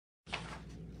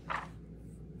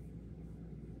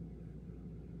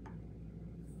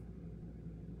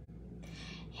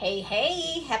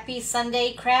Hey, happy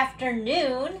Sunday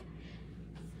crafternoon.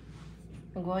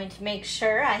 I'm going to make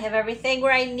sure I have everything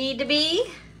where I need to be.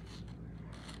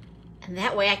 And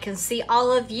that way I can see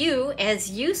all of you as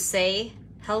you say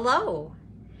hello.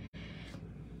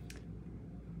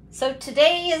 So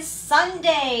today is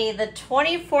Sunday, the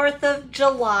 24th of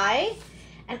July.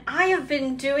 And I have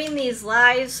been doing these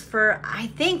lives for, I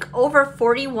think, over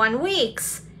 41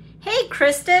 weeks. Hey,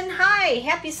 Kristen. Hi.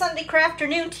 Happy Sunday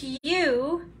crafternoon to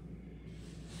you.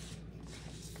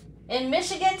 In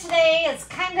Michigan today, it's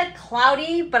kind of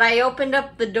cloudy, but I opened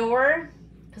up the door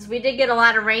because we did get a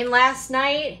lot of rain last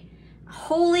night.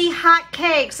 Holy hot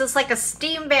cakes. It's like a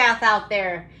steam bath out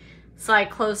there. So I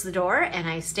closed the door and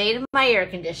I stayed in my air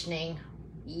conditioning.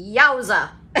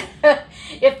 Yowza.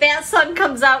 If that sun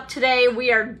comes out today,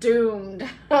 we are doomed.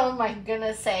 Oh my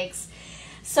goodness sakes.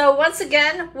 So once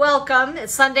again, welcome.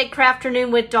 It's Sunday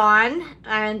Crafternoon with Dawn,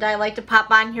 and I like to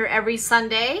pop on here every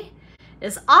Sunday,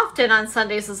 as often on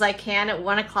Sundays as I can at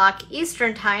 1 o'clock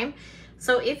Eastern time.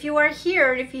 So if you are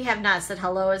here, and if you have not said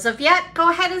hello as of yet,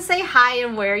 go ahead and say hi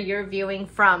and where you're viewing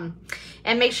from.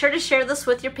 And make sure to share this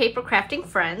with your paper crafting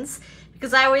friends,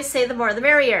 because I always say the more the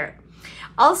merrier.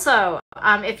 Also,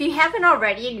 if you haven't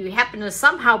already and you happen to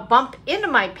somehow bump into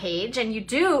my page and you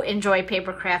do enjoy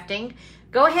paper crafting,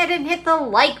 go ahead and hit the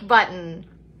like button.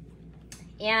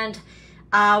 And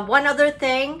one other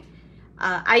thing,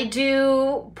 I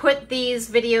do put these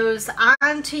videos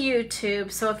onto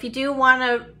YouTube, so if you do want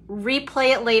to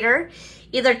replay it later,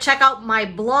 either check out my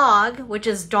blog, which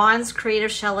is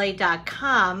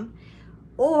dawnscreativechalet.com,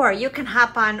 or you can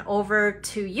hop on over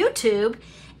to YouTube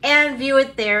and view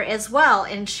it there as well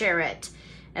and share it.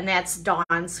 And that's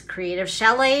Dawn's Creative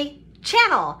Chalet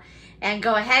channel. And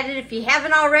go ahead, and if you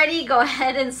haven't already, go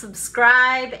ahead and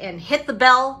subscribe and hit the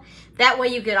bell. That way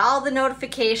you get all the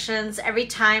notifications every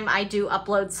time I do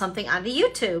upload something onto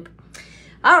YouTube.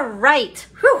 All right,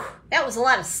 whew, that was a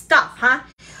lot of stuff, huh?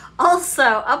 Also,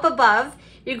 up above,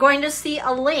 you're going to see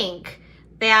a link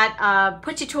that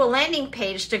puts you to a landing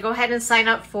page to go ahead and sign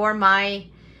up for my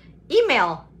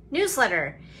email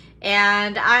newsletter.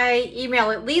 And I email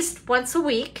at least once a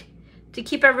week to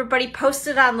keep everybody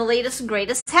posted on the latest and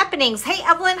greatest happenings. Hey,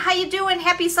 Evelyn, how you doing?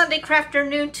 Happy Sunday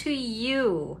crafternoon to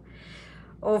you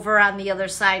over on the other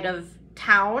side of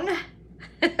town.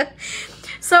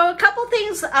 So a couple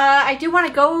things I do want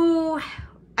to go,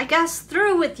 I guess,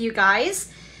 through with you guys,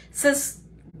 since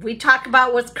we talk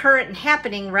about what's current and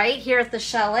happening right here at the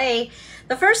chalet.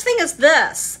 The first thing is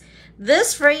this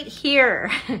right here.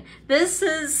 This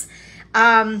is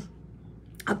a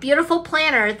beautiful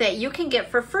planner that you can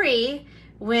get for free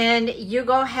when you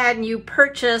go ahead and you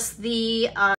purchase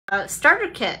the starter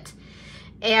kit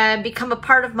and become a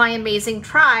part of my amazing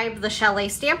tribe, the Chalet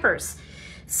Stampers.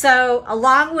 So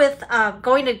along with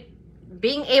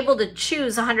being able to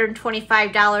choose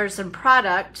 $125 in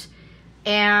product,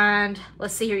 and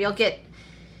let's see here, you'll get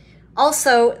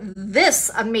also this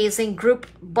amazing group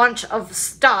bunch of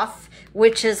stuff,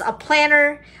 which is a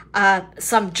planner,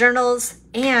 some journals,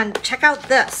 and check out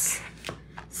this.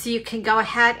 So you can go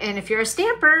ahead, and if you're a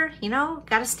stamper, you know,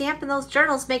 got to stamp in those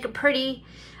journals, make it pretty.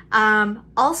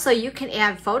 Also, you can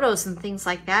add photos and things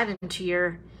like that into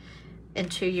your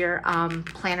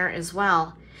planner as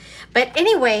well. But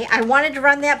anyway, I wanted to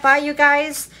run that by you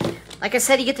guys. Like I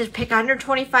said, you get to pick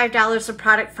 $125 of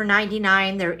product for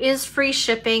 $99. There is free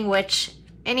shipping, which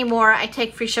anymore I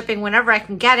take free shipping whenever I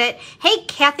can get it. Hey,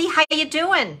 Kathy, how you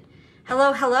doing?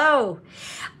 Hello, hello.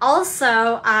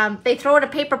 Also, they throw in a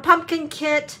paper pumpkin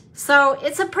kit, so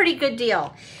it's a pretty good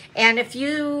deal. And if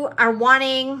you are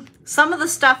wanting some of the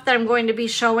stuff that I'm going to be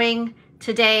showing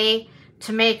today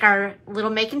to make our little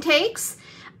make and takes,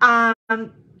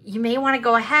 you may want to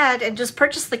go ahead and just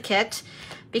purchase the kit,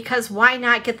 because why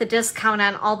not get the discount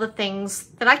on all the things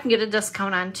that I can get a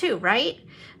discount on too, right?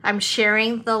 I'm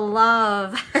sharing the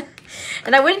love.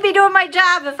 And I wouldn't be doing my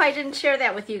job if I didn't share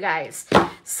that with you guys.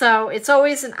 So it's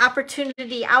always an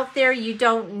opportunity out there. You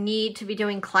don't need to be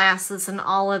doing classes and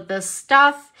all of this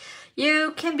stuff.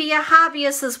 You can be a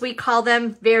hobbyist, as we call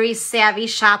them, very savvy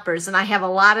shoppers. And I have a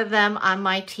lot of them on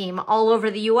my team all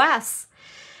over the US.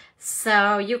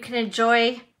 So you can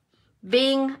enjoy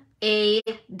being a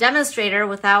demonstrator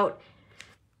without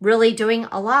really doing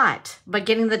a lot, but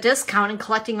getting the discount and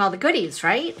collecting all the goodies,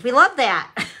 right? We love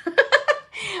that.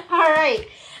 All right.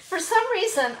 For some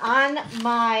reason on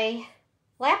my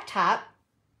laptop,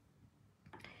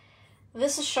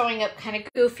 this is showing up kind of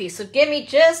goofy. So give me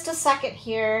just a second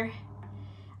here.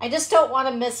 I just don't want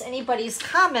to miss anybody's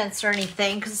comments or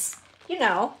anything, because, you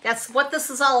know, that's what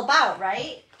this is all about,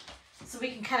 right? So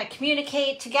we can kind of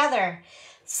communicate together.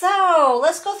 So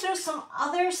let's go through some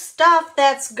other stuff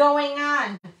that's going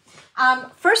on.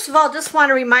 First of all, just want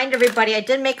to remind everybody, I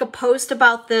did make a post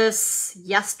about this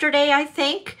yesterday, I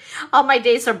think. All my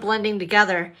days are blending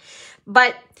together.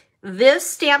 But this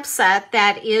stamp set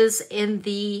that is in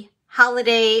the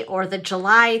holiday or the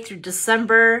July through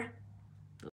December,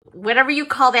 whatever you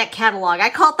call that catalog. I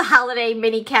call it the holiday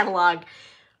mini catalog.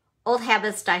 Old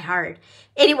habits die hard.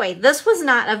 Anyway, this was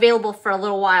not available for a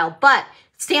little while, but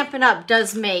Stampin' Up!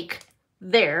 Does make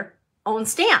their own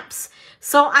stamps.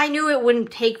 So I knew it wouldn't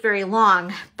take very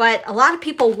long, but a lot of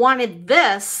people wanted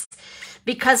this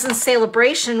because in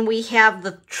Celebration we have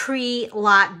the tree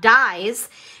lot dies,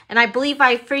 and I believe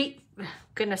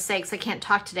goodness sakes, I can't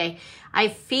talk today. I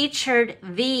featured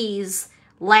these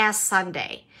last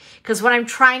Sunday because what I'm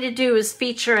trying to do is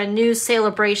feature a new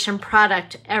Celebration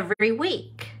product every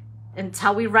week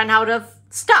until we run out of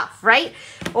stuff, right?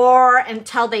 Or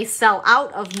until they sell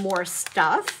out of more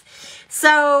stuff.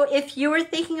 So if you were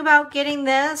thinking about getting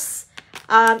this,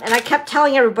 and I kept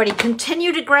telling everybody,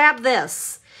 continue to grab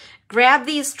this. Grab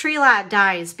these tree lot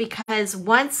dies because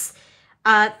once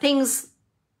once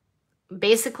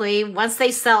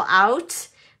they sell out,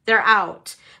 they're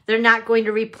out. They're not going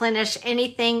to replenish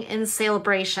anything in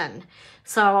Celebration.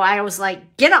 So I was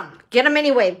like, get them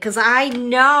anyway, because I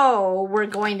know we're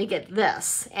going to get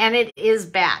this, and it is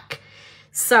back.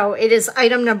 So it is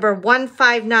item number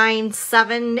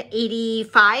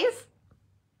 159785.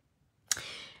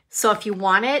 So if you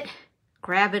want it,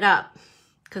 grab it up,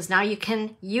 because now you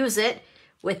can use it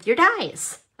with your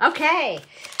dies. Okay,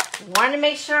 want to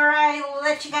make sure I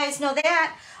let you guys know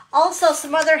that. Also,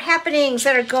 some other happenings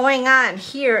that are going on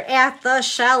here at the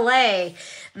chalet.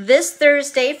 This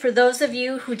Thursday, for those of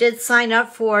you who did sign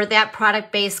up for that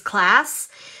product-based class,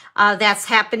 that's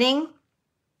happening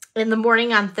in the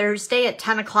morning on Thursday at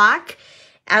 10 o'clock.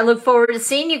 I look forward to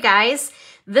seeing you guys.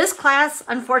 This class,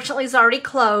 unfortunately, is already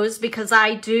closed because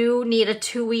I do need a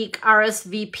 2-week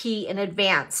RSVP in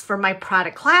advance for my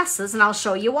product classes, and I'll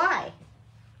show you why.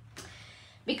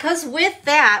 Because with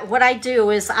that, what I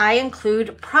do is I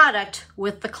include product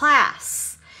with the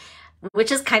class,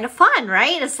 which is kind of fun,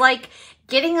 right? It's like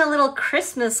getting a little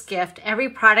Christmas gift every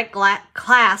product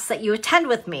class that you attend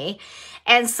with me.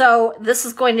 And so this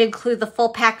is going to include the full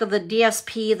pack of the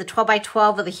DSP, the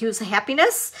 12x12 of the Hues of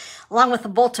Happiness, along with a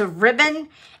bolt of ribbon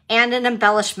and an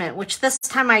embellishment, which this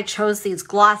time I chose these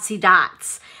glossy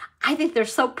dots. I think they're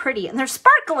so pretty and they're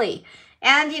sparkly.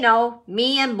 And, you know,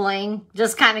 me and bling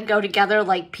just kind of go together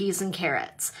like peas and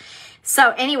carrots.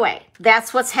 So anyway,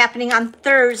 that's what's happening on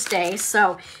Thursday.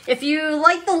 So if you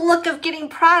like the look of getting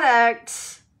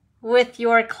product with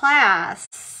your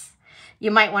class, you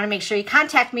might want to make sure you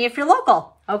contact me if you're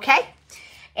local, okay?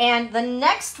 And the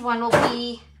next one will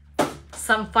be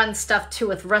some fun stuff too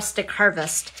with Rustic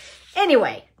Harvest.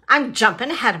 Anyway, I'm jumping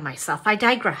ahead of myself. I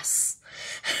digress.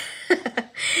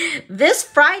 This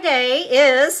Friday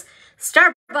is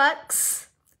Starbucks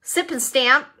Sip and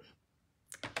Stamp.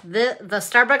 The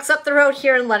Starbucks up the road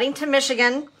here in Ludington,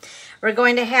 Michigan. We're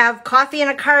going to have coffee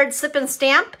and a card sip and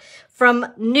stamp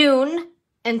from noon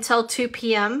until 2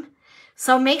 p.m.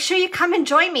 So make sure you come and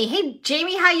join me. Hey,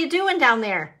 Jamie, how you doing down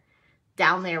there?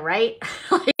 Down there, right?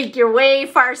 Like you're way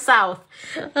far south.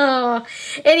 Oh.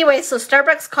 Anyway, so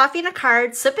Starbucks coffee and a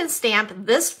card sip and stamp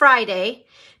this Friday,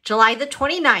 July the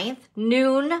 29th,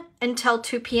 noon until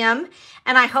 2 p.m.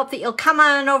 And I hope that you'll come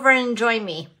on over and join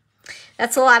me.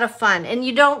 That's a lot of fun. And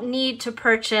you don't need to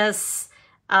purchase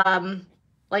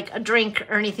like a drink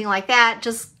or anything like that.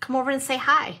 Just come over and say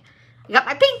hi. I got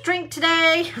my pink drink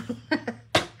today.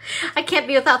 I can't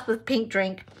be without the pink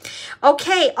drink.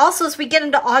 Okay, also as we get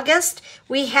into August,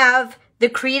 we have the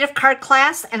Creative Card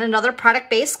class and another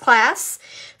product-based class.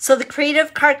 So the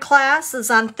Creative Card class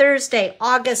is on Thursday,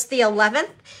 August the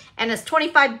 11th, and it's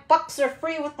 $25 or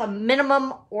free with a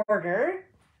minimum order.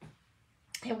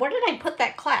 And where did I put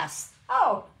that class?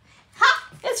 Oh, ha,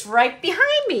 it's right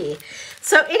behind me.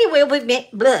 So anyway,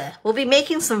 we'll be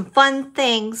making some fun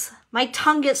things. My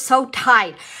tongue gets so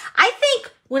tied. I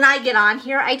think when I get on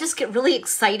here, I just get really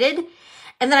excited.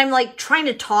 And then I'm like trying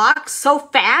to talk so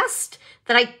fast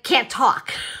that I can't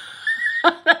talk.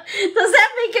 Does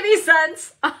that make any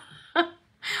sense?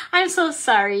 I'm so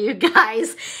sorry, you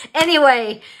guys.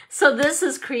 Anyway, so this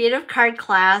is Creative Card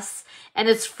class, and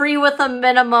it's free with a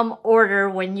minimum order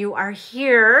when you are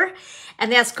here. And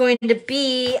that's going to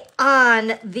be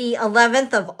on the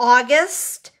 11th of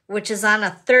August, which is on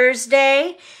a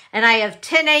Thursday. And I have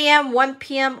 10 a.m., 1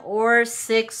 p.m., or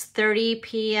 6:30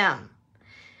 p.m.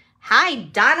 Hi,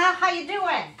 Donna. How you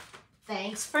doing?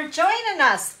 Thanks for joining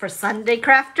us for Sunday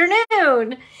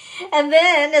Crafternoon. And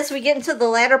then as we get into the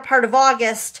latter part of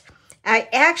August, I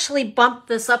actually bumped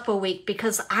this up a week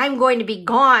because I'm going to be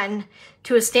gone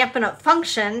to a Stampin' Up!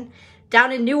 Function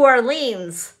down in New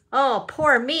Orleans. Oh,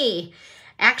 poor me.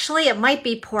 Actually, it might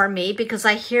be poor me because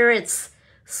I hear it's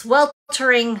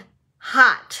sweltering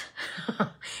hot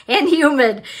and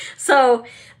humid. So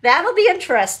that'll be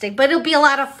interesting, but it'll be a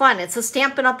lot of fun. It's a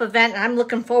Stampin' Up! Event, and I'm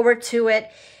looking forward to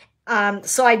it.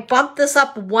 So I bumped this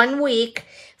up 1 week.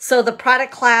 So the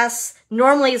product class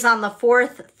normally is on the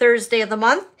 4th Thursday of the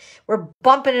month. We're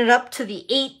bumping it up to the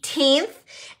 18th.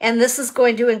 And this is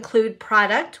going to include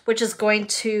product, which is going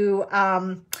to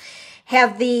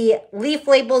have the leaf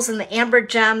labels and the amber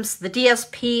gems, the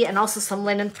DSP, and also some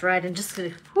linen thread. And just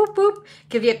going to whoop, whoop,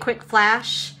 give you a quick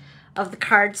flash of the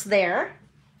cards there.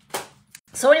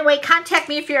 So anyway, contact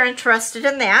me if you're interested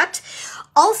in that.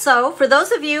 Also, for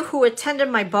those of you who attended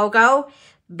my BOGO,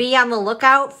 be on the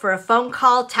lookout for a phone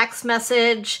call, text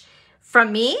message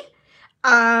from me.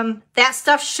 That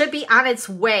stuff should be on its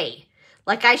way.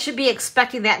 Like, I should be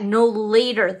expecting that no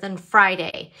later than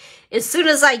Friday. As soon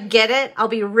as I get it, I'll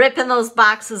be ripping those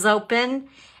boxes open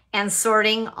and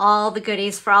sorting all the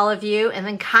goodies for all of you, and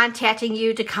then contacting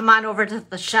you to come on over to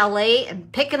the chalet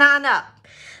and pick it on up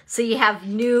so you have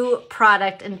new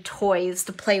product and toys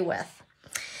to play with.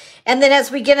 And then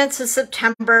as we get into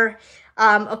September,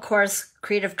 of course,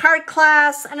 creative card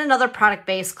class and another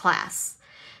product-based class.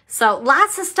 So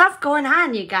lots of stuff going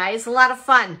on, you guys, a lot of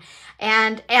fun.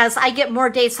 And as I get more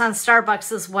dates on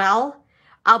Starbucks as well,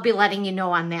 I'll be letting you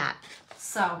know on that.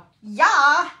 So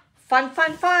yeah, fun,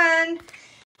 fun, fun.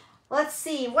 Let's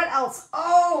see, what else?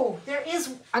 Oh, there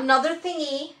is another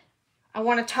thingy I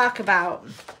want to talk about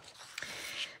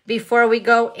before we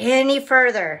go any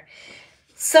further.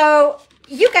 So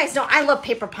you guys know I love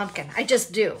Paper Pumpkin. I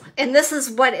just do. And this is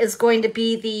what is going to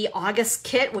be the August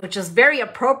kit, which is very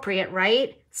appropriate,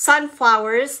 right?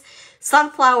 Sunflowers.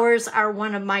 Sunflowers are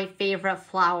one of my favorite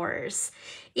flowers.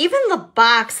 Even the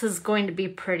box is going to be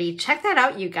pretty. Check that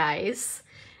out, you guys.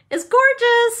 It's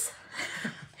gorgeous.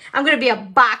 I'm going to be a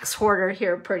box hoarder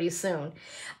here pretty soon.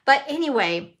 But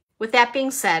anyway, with that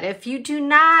being said, if you do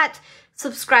not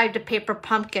subscribe to Paper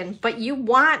Pumpkin, but you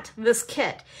want this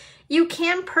kit, you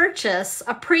can purchase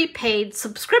a prepaid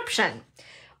subscription.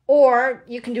 Or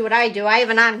you can do what I do. I have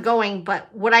an ongoing,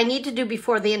 but what I need to do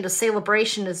before the end of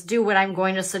Celebration is do what I'm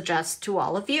going to suggest to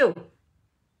all of you.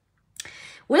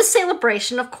 With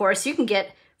Celebration, of course, you can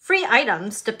get free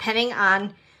items depending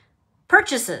on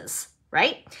purchases,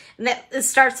 right? And that it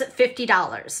starts at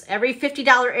 $50. Every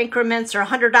 $50 increments or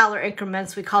 $100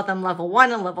 increments, we call them level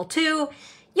 1 and level 2,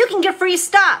 you can get free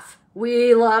stuff.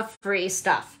 We love free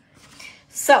stuff.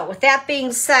 So with that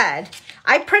being said,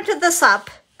 I printed this up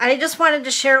and I just wanted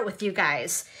to share it with you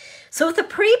guys. So with the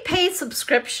prepaid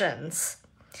subscriptions,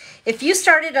 if you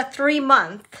started a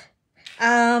 3-month,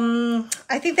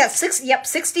 I think that's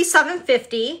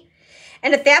 $67.50.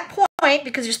 And at that point,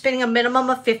 because you're spending a minimum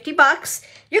of $50,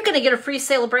 you're going to get a free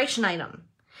Celebration item.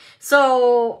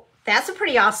 So that's a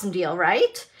pretty awesome deal,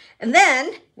 right? And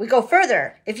then we go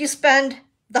further. If you spend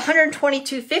the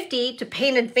 $122.50 to pay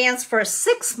in advance for a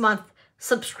 6-month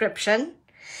subscription,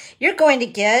 you're going to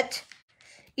get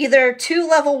either 2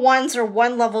 level 1s or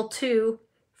 1 level 2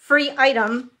 free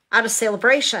item out of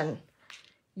Celebration.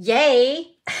 Yay!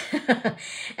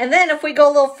 And then if we go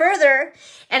a little further,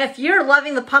 and if you're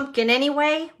loving the pumpkin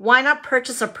anyway, why not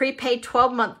purchase a prepaid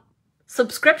 12-month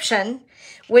subscription,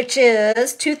 which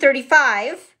is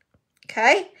 $235,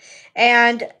 okay?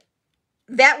 And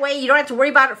that way you don't have to worry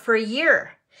about it for a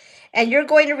year. And you're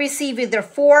going to receive either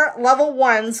 4 level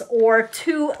 1s or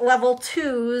 2 level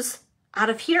 2s out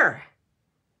of here,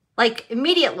 like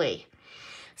immediately.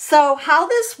 So how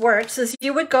this works is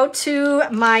you would go to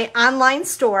my online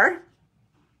store,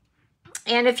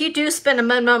 and if you do spend a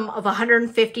minimum of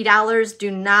 $150,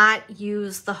 do not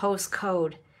use the host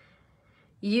code.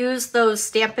 Use those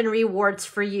Stampin' Rewards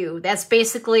for you. That's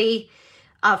basically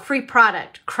a free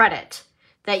product credit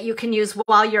that you can use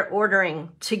while you're ordering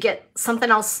to get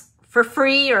something else for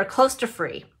free or close to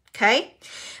free, okay?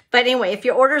 But anyway, if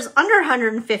your order is under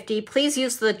 $150, please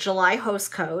use the July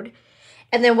host code.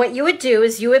 And then what you would do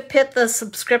is you would pick the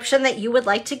subscription that you would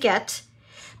like to get.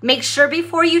 Make sure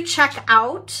before you check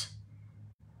out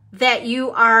that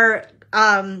you are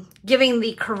giving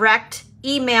the correct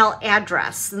email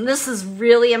address. And this is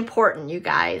really important, you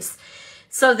guys.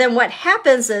 So then what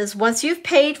happens is once you've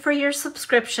paid for your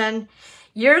subscription,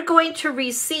 you're going to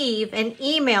receive an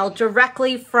email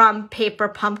directly from Paper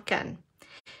Pumpkin.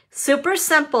 Super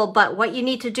simple, but what you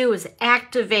need to do is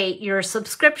activate your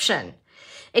subscription,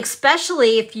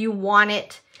 especially if you want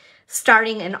it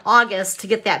starting in August to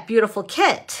get that beautiful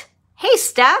kit. Hey,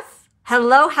 Steph.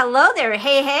 Hello, hello there.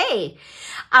 Hey, hey.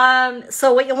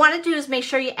 So what you want to do is make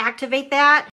sure you activate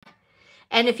that.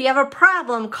 And if you have a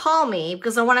problem, call me,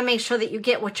 because I want to make sure that you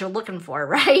get what you're looking for,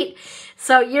 right?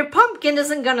 So your pumpkin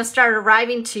isn't going to start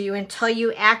arriving to you until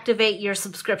you activate your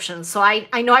subscription. So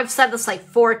I know I've said this like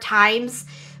 4 times,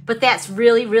 but that's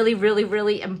really, really, really,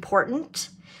 really important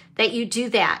that you do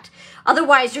that.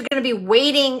 Otherwise, you're going to be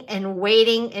waiting and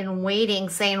waiting and waiting,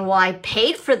 saying, well, I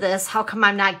paid for this. How come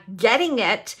I'm not getting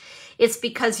it? It's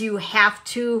because you have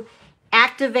to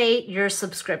activate your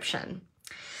subscription.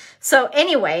 So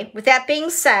anyway, with that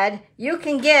being said, you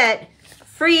can get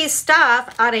free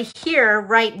stuff out of here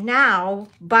right now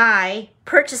by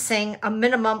purchasing a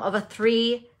minimum of a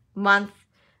 3-month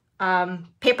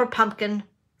Paper Pumpkin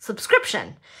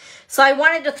subscription. So I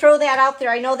wanted to throw that out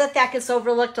there. I know that that gets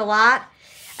overlooked a lot,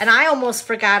 and I almost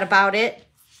forgot about it.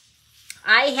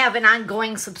 I have an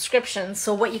ongoing subscription,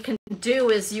 so what you can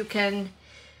do is you can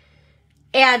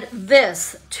add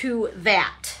this to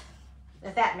that,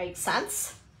 if that makes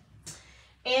sense.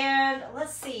 And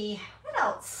let's see, what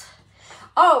else?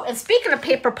 Oh, and speaking of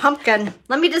Paper Pumpkin,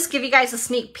 let me just give you guys a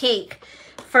sneak peek.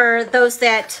 For those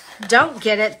that don't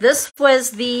get it, this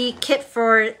was the kit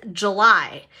for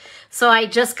July. So I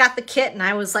just got the kit and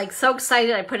I was like so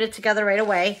excited. I put it together right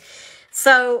away.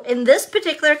 So in this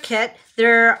particular kit,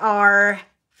 there are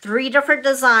 3 different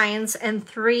designs and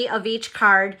 3 of each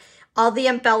card. All the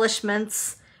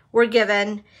embellishments were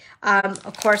given.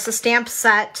 Of course, a stamp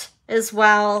set as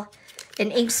well,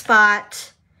 an ink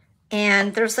spot,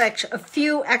 and there's actually a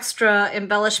few extra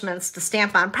embellishments to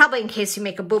stamp on, probably in case you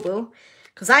make a boo-boo,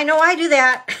 because I know I do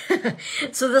that.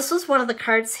 So this was one of the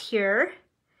cards here.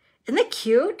 Isn't it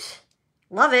cute?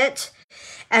 Love it.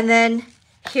 And then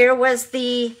here was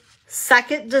the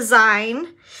second design,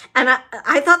 and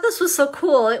I thought this was so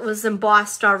cool. It was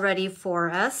embossed already for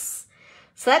us,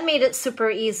 so that made it super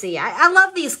easy. I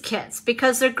love these kits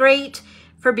because they're great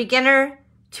for beginner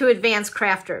to advanced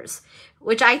crafters,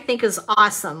 which I think is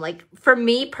awesome. Like for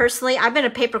me personally, I've been a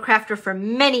paper crafter for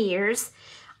many years.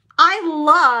 I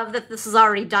love that this is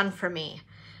already done for me.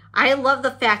 I love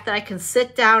the fact that I can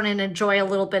sit down and enjoy a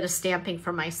little bit of stamping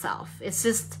for myself. It's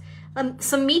just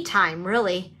some me time,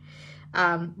 really.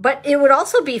 But it would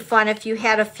also be fun if you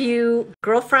had a few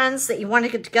girlfriends that you want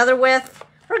to get together with,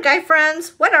 or guy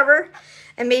friends, whatever,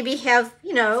 and maybe have,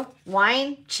 you know,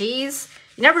 wine, cheese.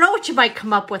 You never know what you might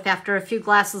come up with after a few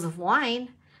glasses of wine.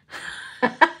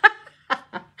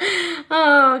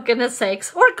 Oh, goodness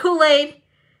sakes. Or Kool-Aid,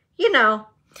 you know.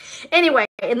 Anyway,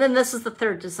 and then this is the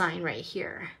third design right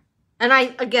here. And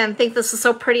I, again, think this is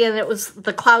so pretty, and it was,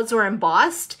 the clouds were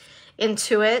embossed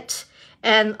into it,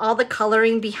 and all the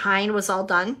coloring behind was all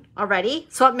done already.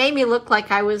 So it made me look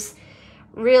like I was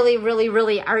really, really,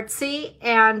 really artsy,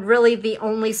 and really the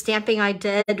only stamping I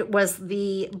did was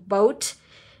the boat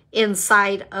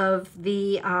inside of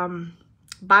the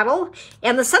bottle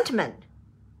and the sentiment.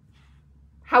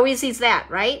 How easy is that,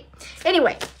 right?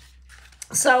 Anyway,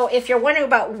 so if you're wondering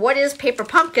about what is Paper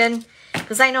Pumpkin,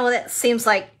 because I know that seems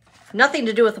like nothing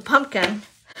to do with a pumpkin,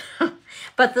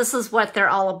 but this is what they're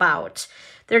all about.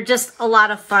 They're just a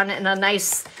lot of fun and a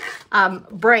nice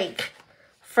break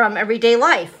from everyday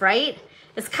life, right?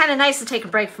 It's kind of nice to take a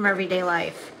break from everyday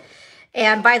life.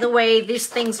 And by the way, these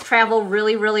things travel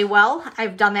really, really well.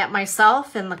 I've done that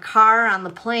myself in the car, on the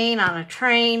plane, on a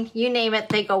train, you name it,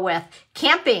 they go with.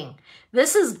 Camping.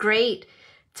 This is great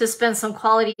to spend some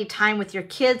quality time with your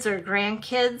kids or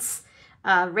grandkids,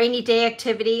 rainy day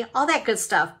activity, all that good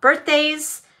stuff.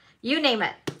 Birthdays, you name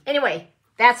it. Anyway,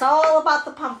 that's all about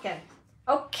the pumpkin.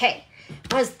 Okay,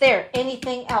 was there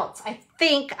anything else? I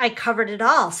think I covered it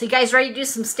all. So you guys ready to do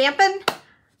some stamping?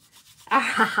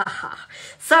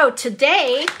 So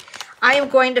today I am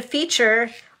going to feature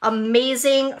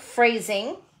amazing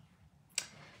phrasing.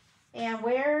 And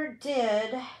where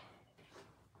did,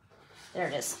 there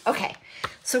it is. Okay,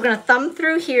 so we're going to thumb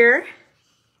through here.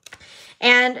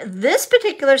 And this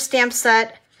particular stamp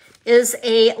set is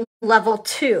a level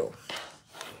 2.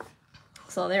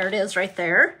 So there it is right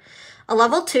there. A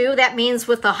level 2, that means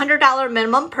with a $100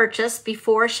 minimum purchase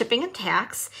before shipping and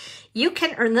tax, you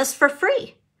can earn this for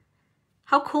free.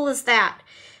 How cool is that?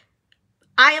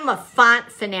 I am a font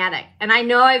fanatic, and I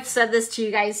know I've said this to you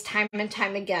guys time and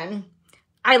time again.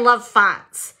 I love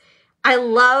fonts. I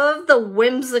love the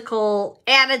whimsical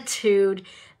attitude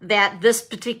that this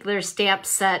particular stamp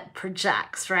set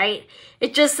projects, right?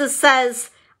 It just says,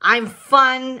 I'm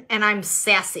fun and I'm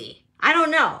sassy. I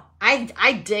don't know.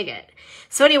 I dig it.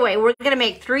 So anyway, we're going to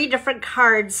make 3 different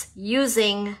cards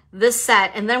using this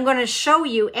set, and then I'm going to show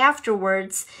you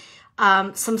afterwards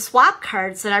some swap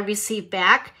cards that I received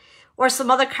back, or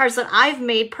some other cards that I've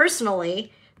made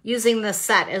personally using this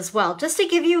set as well, just to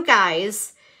give you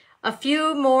guys a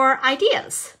few more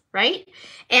ideas, right?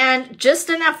 And just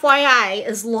an FYI,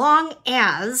 as long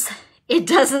as it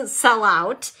doesn't sell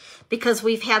out, because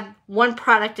we've had one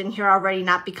product in here already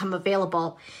not become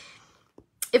available.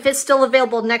 If it's still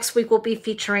available, next week we'll be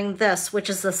featuring this, which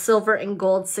is a silver and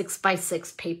gold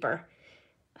 6x6 paper.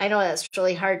 I know that's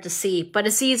really hard to see, but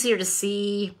it's easier to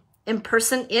see in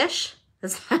person-ish,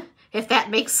 if that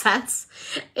makes sense.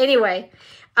 Anyway,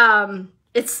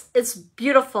 it's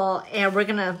beautiful, and we're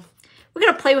gonna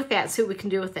play with that, see what we can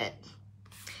do with it.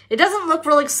 It doesn't look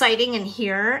real exciting in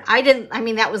here. I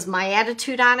mean, that was my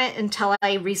attitude on it until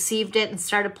I received it and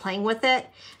started playing with it.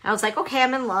 I was like, okay,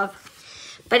 I'm in love.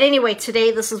 But anyway,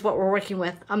 today, this is what we're working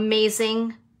with.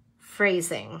 Amazing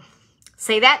phrasing.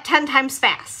 Say that 10 times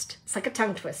fast. It's like a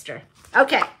tongue twister.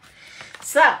 Okay,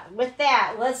 so with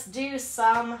that, let's do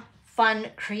some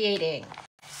fun creating.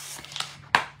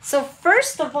 So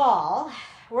first of all,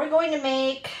 we're going to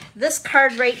make this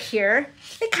card right here.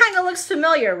 It kind of looks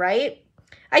familiar, right?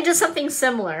 I did something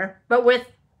similar, but with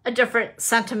a different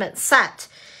sentiment set.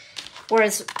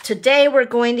 Whereas today we're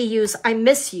going to use I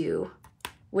Miss You,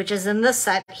 which is in this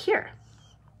set here.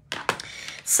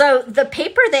 So the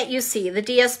paper that you see, the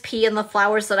DSP and the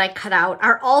flowers that I cut out,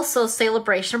 are also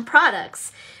Celebration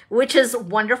products, which is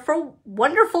Wonderful,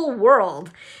 Wonderful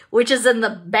World, which is in the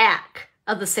back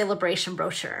of the Celebration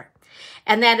brochure.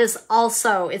 And that is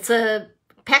also, it's a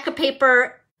pack of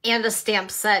paper and a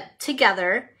stamp set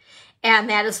together. And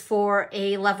that is for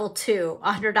a level 2,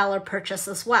 $100 purchase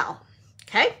as well.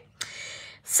 Okay,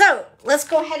 so let's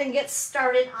go ahead and get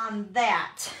started on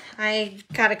that. I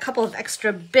got a couple of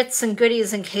extra bits and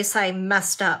goodies in case I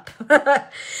messed up,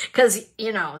 because,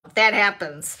 you know, that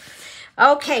happens.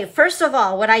 Okay, first of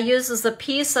all, what I use is a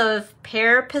piece of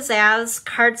Pear Pizzazz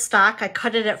cardstock. I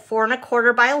cut it at 4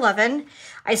 1/4 by 11.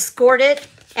 I scored it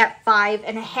at 5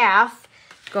 1/2.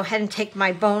 Go ahead and take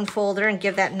my bone folder and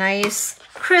give that nice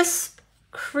crisp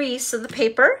crease of the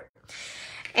paper.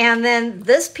 And then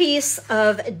this piece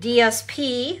of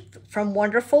DSP from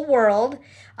Wonderful World,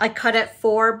 I cut at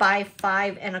 4 by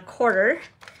 5 1/4.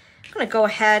 I'm going to go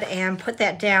ahead and put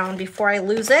that down before I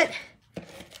lose it,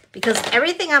 because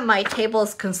everything on my table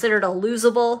is considered a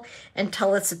losable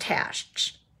until it's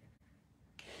attached.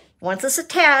 Once it's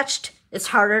attached, it's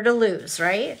harder to lose,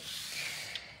 right?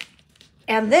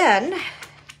 And then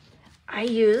I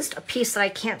used a piece that I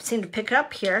can't seem to pick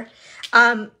up here.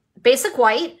 Basic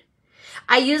white.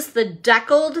 I used the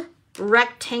deckled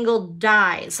rectangle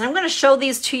dies. I'm going to show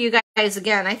these to you guys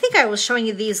again. I think I was showing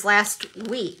you these last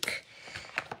week.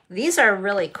 These are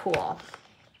really cool.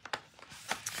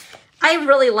 I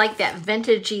really like that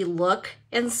vintagey look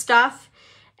and stuff,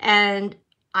 and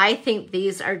I think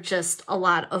these are just a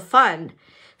lot of fun.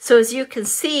 So as you can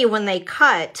see, when they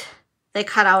cut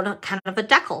out kind of a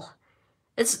decal.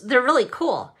 They're really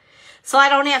cool. So I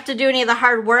don't have to do any of the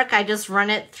hard work. I just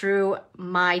run it through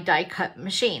my die cut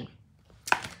machine.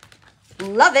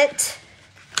 Love it.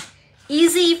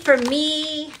 Easy for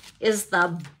me is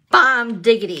the bomb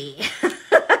diggity.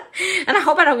 And I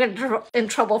hope I don't get in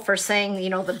trouble for saying, you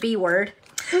know, the B word.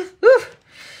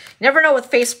 Never know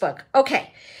with Facebook.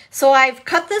 Okay, so I've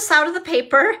cut this out of the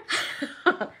paper.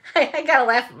 I gotta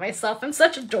laugh at myself. I'm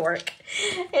such a dork.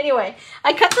 Anyway,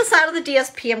 I cut this out of the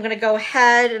DSP. I'm gonna go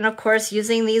ahead and, of course,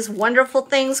 using these wonderful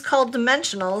things called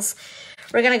dimensionals,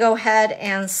 we're gonna go ahead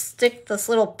and stick this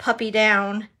little puppy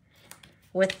down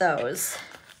with those.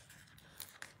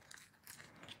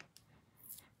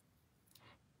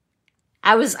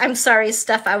 I'm sorry,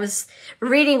 Steph, I was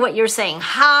reading what you're saying.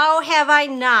 How have I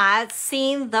not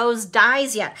seen those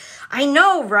dies yet? I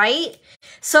know, right?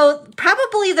 So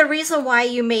probably the reason why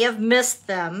you may have missed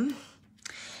them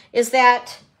is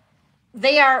that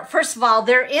they are, first of all,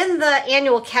 they're in the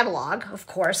annual catalog, of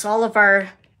course. All of our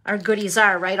goodies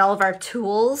are, right? All of our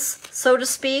tools, so to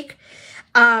speak.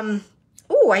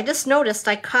 Oh, I just noticed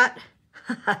I cut.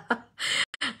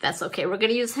 That's okay. We're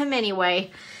going to use him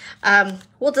anyway.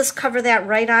 We'll just cover that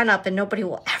right on up and nobody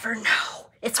will ever know.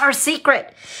 It's our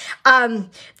secret.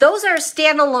 Those are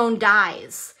standalone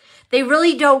dies. They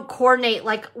really don't coordinate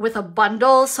like with a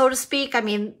bundle, so to speak. I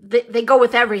mean, they go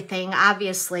with everything,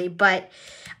 obviously, but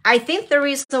I think the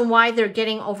reason why they're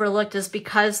getting overlooked is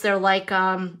because they're like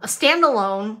a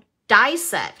standalone die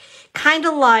set, kind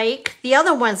of like the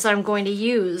other ones that I'm going to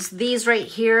use. These right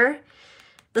here,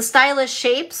 the stylish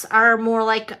shapes are more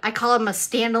like, I call them a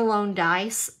standalone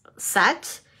die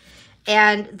set,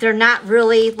 and they're not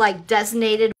really like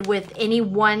designated with any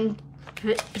one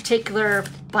particular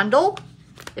bundle,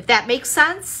 if that makes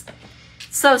sense.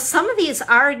 So some of these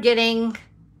are getting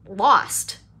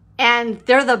lost, and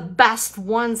they're the best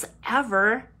ones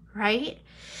ever, right?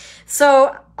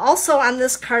 So also on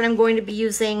this card, I'm going to be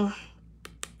using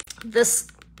this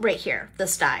right here,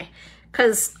 this die.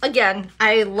 Because again,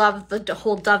 I love the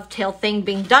whole dovetail thing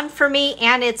being done for me,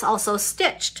 and it's also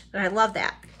stitched, and I love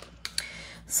that.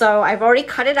 So I've already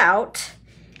cut it out,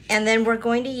 and then we're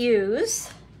going to use,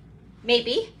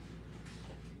 maybe,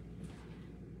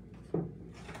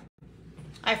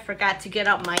 I forgot to get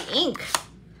out my ink.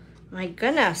 My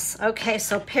goodness. Okay,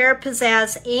 so Pear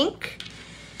Pizzazz ink.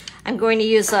 I'm going to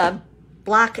use a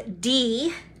block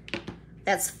D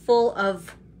that's full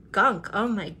of gunk. Oh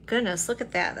my goodness, look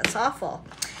at that. That's awful.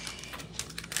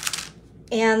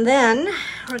 And then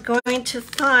we're going to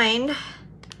find,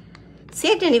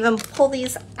 see, I didn't even pull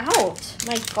these out.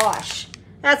 My gosh,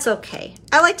 that's okay.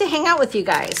 I like to hang out with you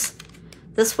guys.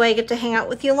 This way I get to hang out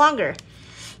with you longer.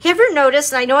 Have you ever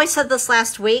noticed, and I know I said this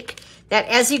last week, that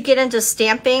as you get into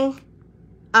stamping,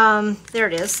 there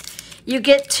it is, you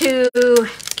get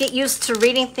used to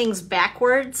reading things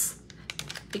backwards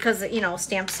because, you know,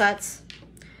 stamp sets.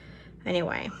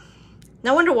 Anyway,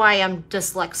 no wonder why I'm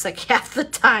dyslexic half the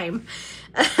time.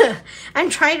 I'm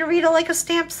trying to read it like a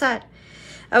stamp set.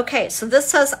 Okay, so this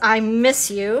says, I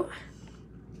miss you.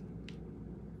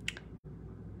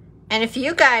 And if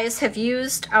you guys have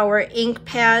used our ink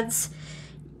pads,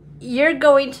 you're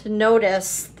going to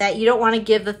notice that you don't want to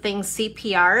give the thing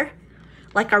CPR.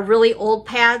 Like our really old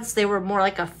pads, they were more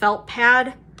like a felt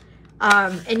pad.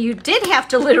 And you did have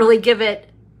to literally give it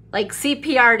like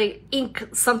CPR to ink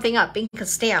something up, ink a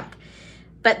stamp.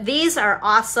 But these are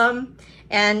awesome.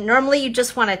 And normally you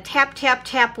just want to tap, tap,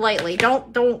 tap lightly.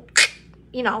 Don't,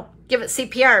 you know, give it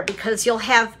CPR because you'll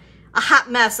have a hot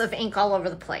mess of ink all over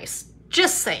the place.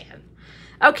 Just saying.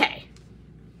 Okay.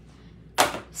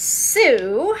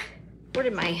 So, where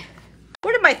did my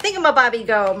thingamabobby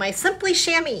go? My Simply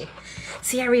Chamois.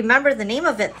 See, I remember the name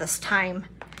of it this time.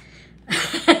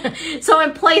 So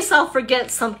in place, I'll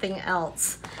forget something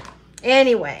else.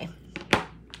 Anyway,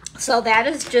 so that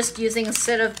is just using,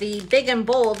 instead of the big and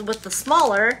bold with the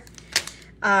smaller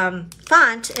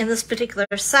font in this particular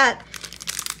set,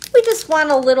 we just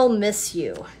want a little miss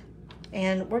you.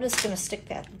 And we're just gonna stick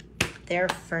that there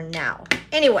for now.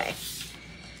 Anyway,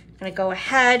 I'm gonna go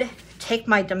ahead, take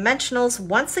my dimensionals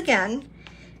once again,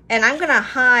 and I'm gonna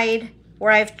hide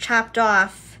where I've chopped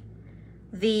off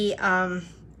the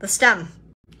stem,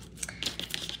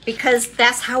 because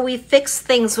that's how we fix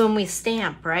things when we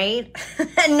stamp, right?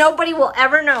 And nobody will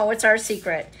ever know. It's our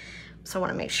secret. So I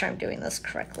want to make sure I'm doing this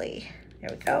correctly.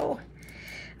 There we go.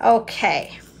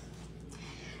 Okay.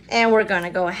 And we're going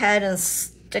to go ahead and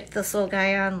stick this little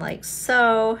guy on like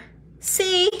so.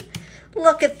 See?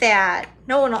 Look at that.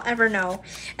 No one will ever know.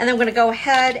 And then I'm going to go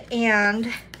ahead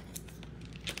and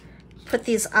put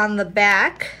these on the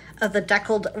back of the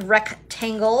deckled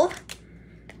rectangle.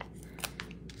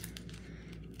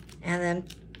 And then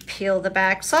peel the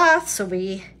backs off so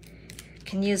we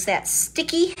can use that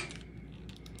sticky.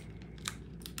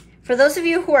 For those of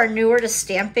you who are newer to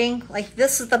stamping, like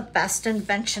this is the best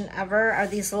invention ever, are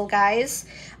these little guys.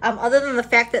 Other than the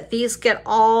fact that these get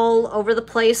all over the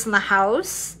place in the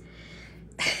house.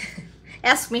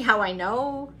 Ask me how I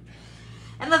know.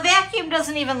 And the vacuum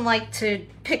doesn't even like to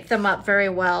pick them up very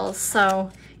well.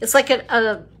 So it's like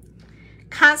a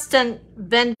constant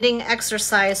bending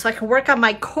exercise so I can work on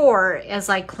my core as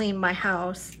I clean my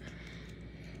house.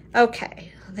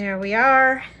 Okay, there we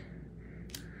are.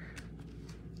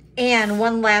 And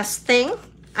one last thing,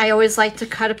 I always like to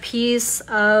cut a piece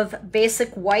of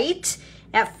basic white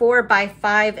at 4 by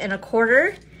 5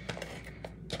 1/4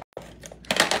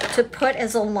 to put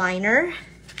as a liner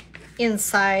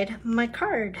inside my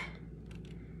card.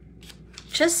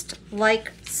 Just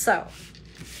like so.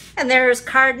 And there's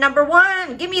card number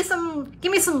 1. Give me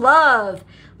some love.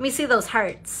 Let me see those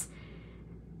hearts.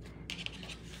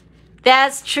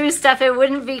 That's true stuff. It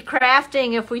wouldn't be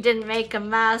crafting if we didn't make a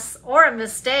mess or a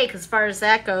mistake as far as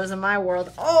that goes in my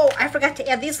world. Oh, I forgot to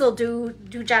add these little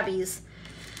do-jobbies.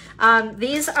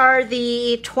 These are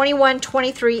the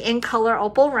 21-23 in color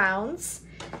opal rounds.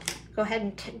 Go ahead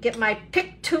and get my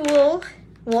pick tool.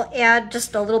 We'll add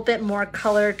just a little bit more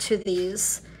color to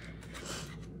these.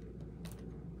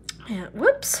 And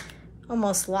whoops,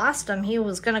 almost lost him. He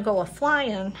was gonna go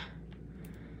a-flying.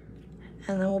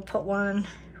 And then we'll put one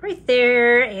right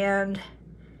there, and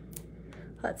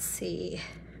let's see,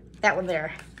 that one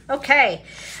there. Okay,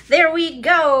 there we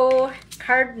go.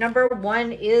 Card number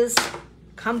 1 is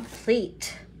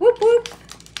complete. Whoop, whoop.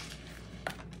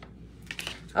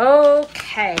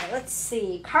 Okay, let's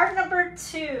see. Card number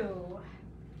 2.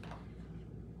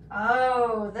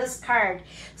 Oh, this card.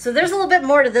 So there's a little bit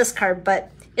more to this card,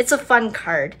 but it's a fun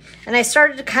card. And I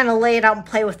started to kind of lay it out and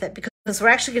play with it because we're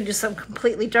actually going to do something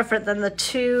completely different than the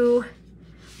two,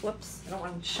 whoops, I don't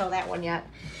want to show that one yet,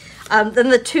 than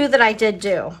the two that I did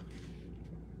do.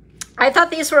 I thought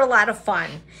these were a lot of fun.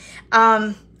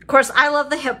 Of course, I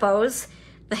love the hippos.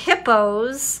 The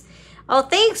hippos, oh,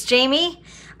 thanks, Jamie.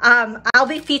 I'll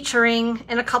be featuring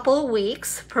in a couple of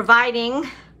weeks, providing,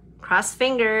 cross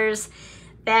fingers,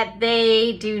 that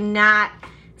they do not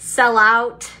sell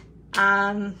out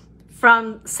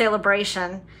from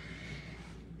Celebration,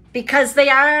 because they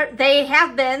are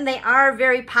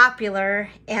very popular,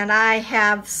 and I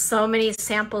have so many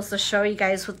samples to show you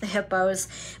guys with the hippos.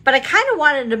 But I kind of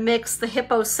wanted to mix the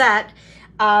hippo set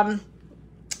in,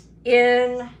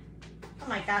 oh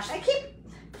my gosh,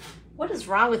 what is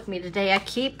wrong with me today? I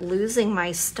keep losing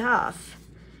my stuff.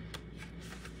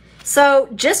 So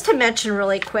just to mention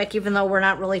really quick, even though we're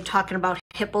not really talking about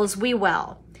hippos, we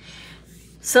will.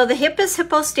 So the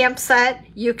Hippo stamp set,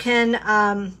 you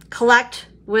can collect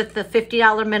with the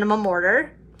 $50 minimum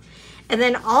order. And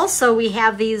then also we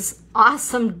have these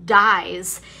awesome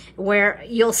dies where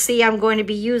you'll see I'm going to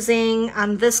be using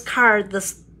on this card,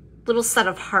 this little set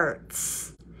of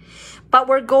hearts. But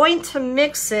we're going to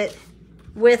mix it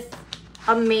with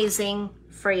amazing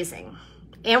phrasing.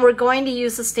 And we're going to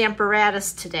use the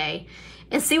Stamparatus today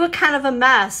and see what kind of a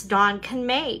mess Dawn can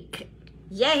make.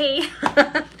 Yay!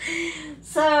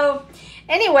 So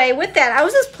anyway, with that, I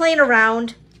was just playing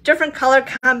around, different color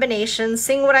combinations,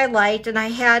 seeing what I liked, and I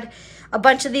had a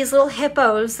bunch of these little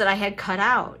hippos that I had cut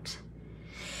out.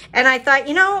 And I thought,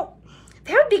 you know,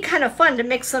 that would be kind of fun to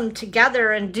mix them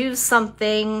together and do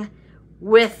something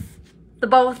with the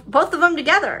both of them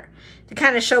together to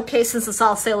kind of showcase, since it's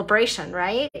all Celebration,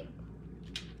 right?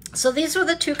 So these were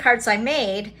the two cards I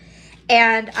made,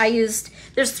 and I used,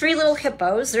 there's three little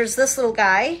hippos. There's this little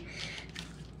guy.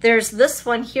 There's this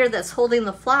one here that's holding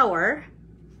the flower.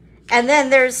 And then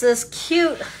there's this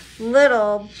cute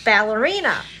little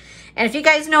ballerina. And if you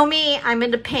guys know me, I'm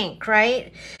into pink,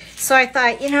 right? So I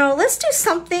thought, you know, let's do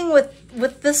something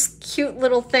with this cute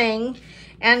little thing.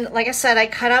 And like I said, I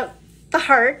cut out the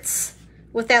hearts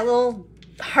with that little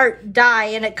heart die,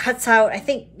 and it cuts out, I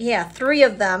think, yeah, 3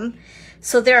 of them.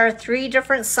 So there are 3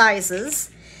 different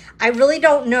sizes. I really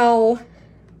don't know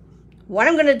what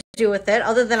I'm going to do with it,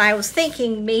 other than I was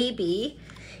thinking maybe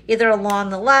either along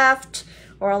the left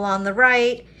or along the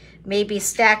right, maybe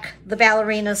stack the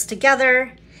ballerinas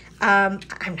together. I'm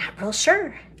not real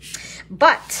sure.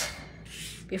 But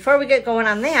before we get going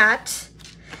on that,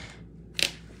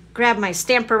 grab my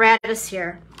Stamparatus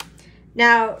here.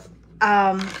 Now,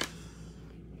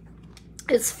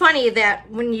 it's funny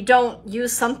that when you don't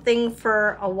use something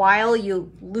for a while,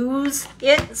 you lose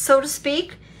it, so to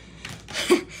speak.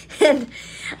 And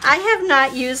I have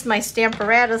not used my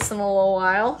Stamparatus in a little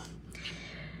while.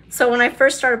 So when I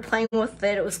first started playing with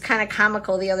it, it was kind of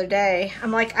comical the other day.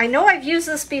 I'm like, I know I've used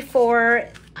this before.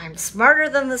 I'm smarter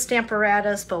than the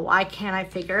Stamparatus, but why can't I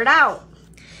figure it out?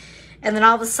 And then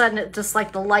all of a sudden, it just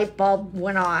like the light bulb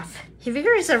went off. Have you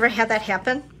guys ever had that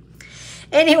happen?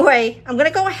 Anyway, I'm going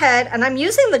to go ahead, and I'm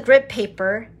using the grid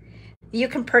paper you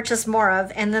can purchase more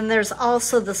of. And then there's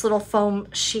also this little foam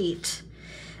sheet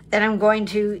that I'm going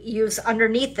to use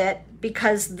underneath it,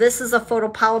 because this is a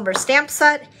photopolymer stamp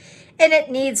set and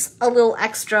it needs a little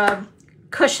extra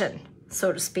cushion,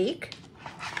 so to speak.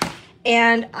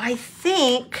 And I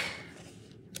think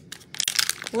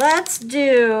let's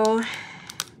do,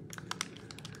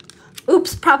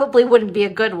 oops, probably wouldn't be a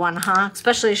good one, huh?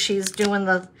 Especially if she's doing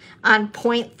the on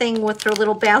point thing with her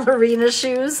little ballerina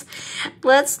shoes.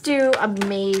 Let's do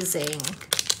amazing,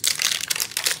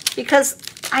 because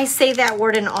I say that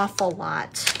word an awful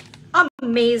lot.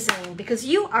 Amazing, because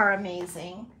you are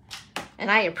amazing, and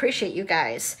I appreciate you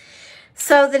guys.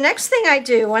 So the next thing I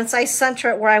do, once I center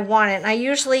it where I want it, and I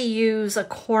usually use a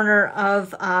corner of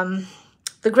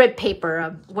the grid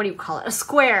paper, what do you call it, a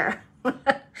square.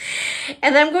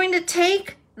 And I'm going to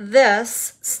take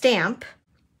this stamp,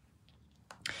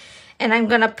 and I'm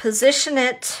going to position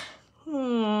it,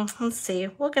 let's see,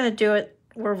 we're going to do it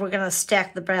where we're going to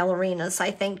stack the ballerinas,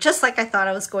 I think, just like I thought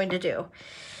I was going to do.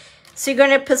 So you're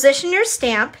going to position your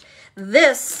stamp.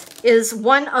 This is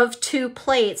one of 2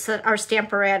 plates that our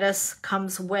Stamparatus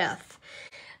comes with.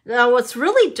 Now, what's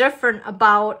really different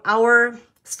about our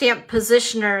stamp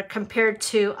positioner compared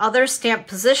to other stamp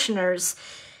positioners,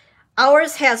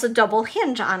 ours has a double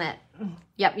hinge on it.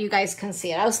 Yep, you guys can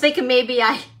see it. I was thinking maybe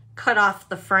I cut off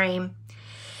the frame.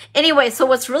 Anyway, so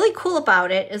what's really cool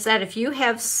about it is that if you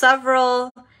have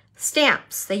several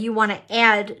stamps that you want to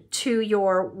add to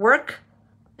your work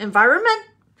environment,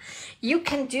 you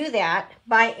can do that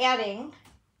by adding,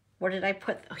 where did I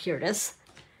put, oh, here it is.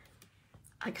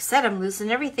 Like I said, I'm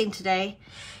losing everything today.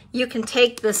 you can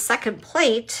take the second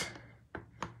plate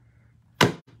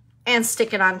and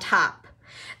stick it on top.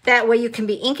 That way you can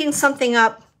be inking something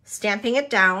up, stamping it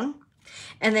down,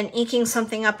 and then inking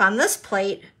something up on this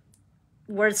plate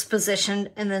where it's positioned,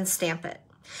 and then stamp it.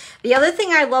 The other thing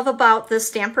I love about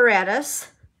this Stamparatus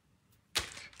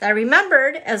that I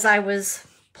remembered as I was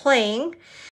playing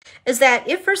is that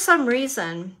if for some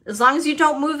reason, as long as you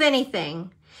don't move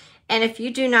anything, and if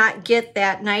you do not get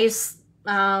that nice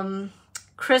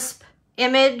crisp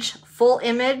image, full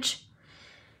image,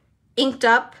 inked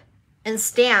up and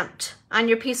stamped on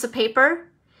your piece of paper,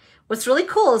 what's really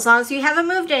cool, as long as you haven't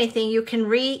moved anything, you can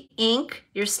re-ink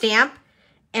your stamp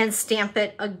and stamp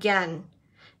it again.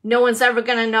 No one's ever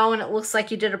gonna know, and it looks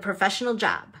like you did a professional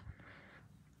job.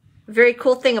 Very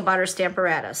cool thing about our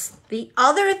Stamparatus. The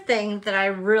other thing that I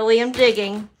really am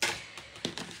digging,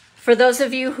 for those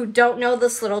of you who don't know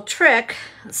this little trick,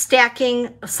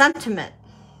 stacking a sentiment.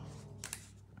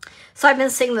 So I've been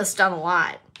seeing this done a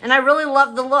lot, and I really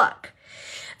love the look.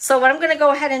 So what I'm gonna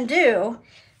go ahead and do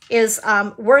is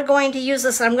we're going to use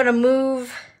this. I'm gonna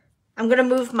move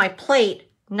my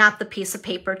plate, not the piece of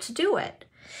paper, to do it.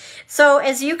 So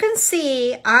as you can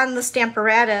see on the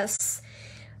Stamparatus,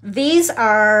 these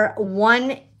are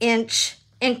 1-inch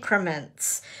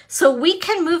increments. So we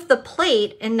can move the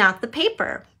plate and not the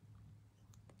paper.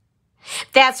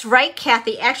 That's right,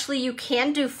 Kathy. Actually, you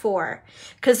can do 4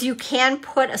 because you can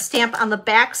put a stamp on the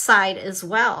back side as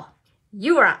well.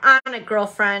 You are on it,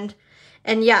 girlfriend.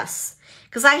 And yes,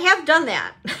 because I have done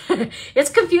that.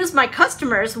 It's confused my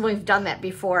customers when we've done that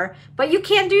before, but you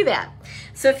can do that.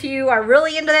 So if you are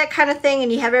really into that kind of thing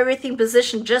and you have everything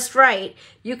positioned just right,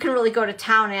 you can really go to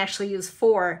town and actually use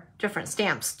 4 different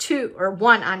stamps, 2 or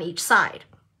 1 on each side,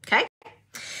 okay?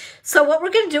 So what we're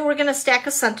gonna do, we're gonna stack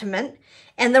a sentiment,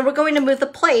 and then we're going to move the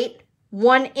plate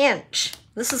 1 inch.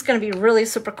 This is gonna be really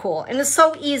super cool, and it's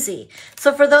so easy.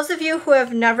 So for those of you who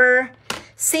have never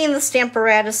seen the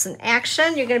Stamparatus in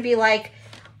action, you're gonna be like,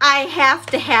 I have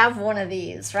to have one of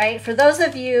these, right? For those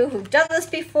of you who've done this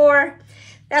before,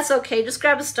 that's okay. Just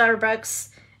grab a Starbucks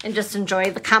and just enjoy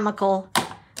the comical,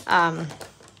 or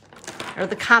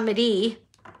the comedy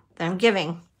that I'm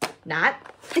giving. Not.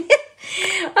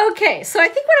 Okay, so I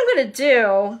think what I'm gonna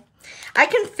do, I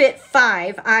can fit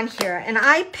 5 on here, and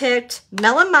I picked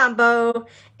Melon Mambo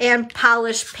and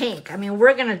Polished Pink. I mean,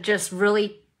 we're gonna just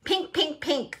really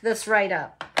pink this right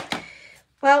up.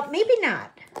 Well, maybe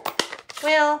not.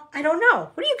 Well, I don't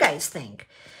know. What do you guys think?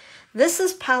 This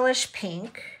is Polished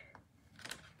Pink.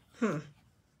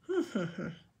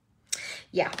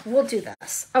 Yeah, we'll do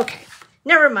this. Okay,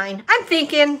 never mind. I'm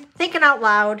thinking out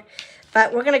loud,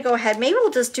 but we're gonna go ahead. Maybe we'll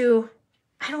just do,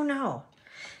 I don't know.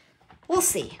 We'll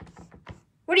see.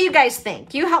 What do you guys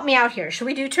think? You help me out here. Should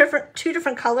we do two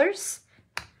different colors?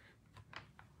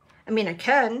 I mean, I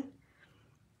can.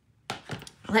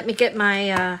 Let me get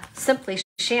my Simply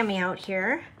Chamois out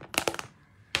here.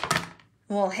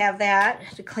 We'll have that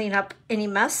to clean up any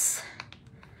mess.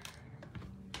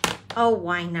 Oh,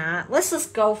 why not? Let's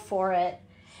just go for it.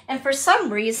 And for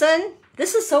some reason,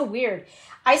 this is so weird.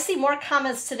 I see more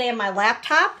comments today on my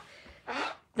laptop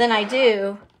than I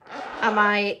do on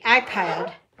my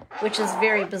iPad, which is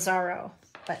very bizarro,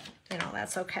 but you know,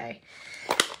 that's okay.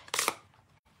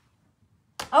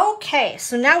 Okay,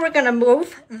 so now we're gonna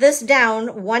move this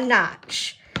down 1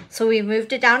 notch. So we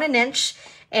moved it down 1 inch,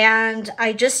 and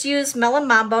I just used Melon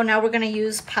Mambo. Now we're gonna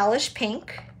use Polished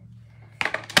Pink.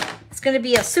 It's gonna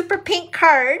be a super pink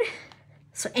card,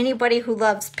 so anybody who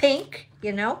loves pink,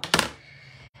 you know.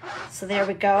 So there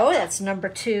we go, that's number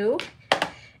 2.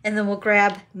 And then we'll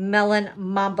grab Melon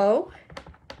Mambo.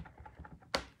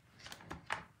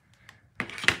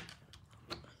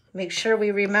 Make sure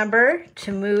we remember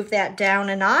to move that down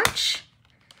 1 notch.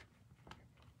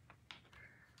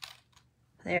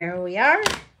 There we are.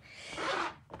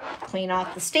 Clean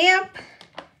off the stamp.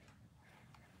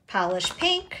 Polished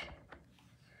Pink.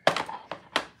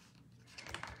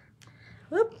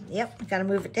 Whoop, yep, gotta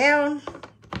move it down.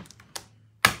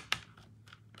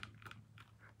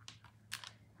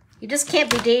 You just can't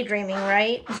be daydreaming,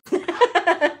 right?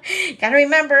 Gotta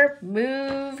remember,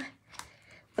 move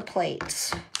the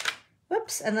plate.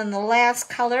 Whoops, and then the last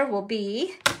color will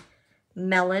be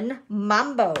Melon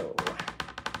Mambo.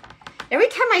 Every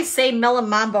time I say Melon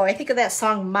Mambo, I think of that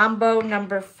song Mambo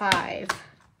No. 5. You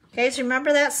guys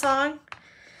remember that song?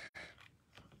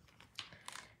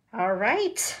 All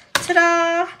right,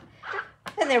 ta-da!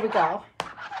 And there we go.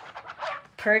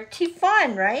 Pretty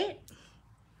fun, right?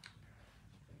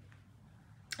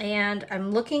 And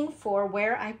I'm looking for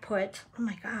where I put, oh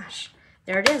my gosh,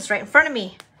 there it is, right in front of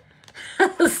me.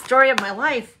 The story of my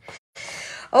life.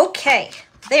 Okay,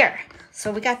 there.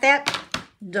 So we got that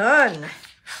done.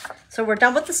 So we're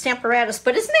done with the Stamparatus,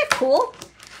 but isn't that cool?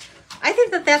 I think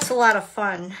that that's a lot of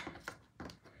fun.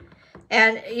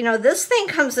 And, you know, this thing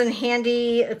comes in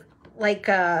handy like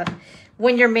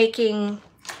when you're making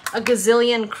a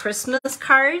gazillion Christmas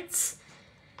cards.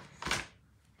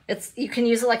 You can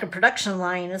use it like a production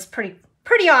line. It's pretty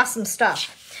awesome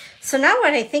stuff. So now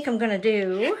what I think I'm going to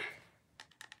do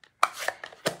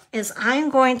is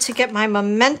I'm going to get my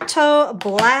Memento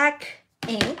black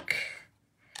ink,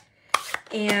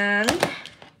 and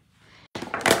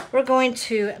we're going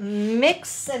to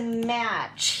mix and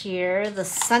match here the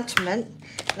sentiment,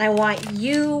 and I want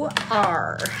you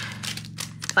are,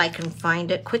 if I can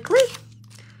find it quickly.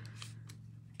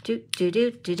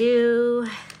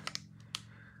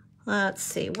 Let's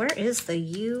see, where is the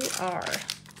you are?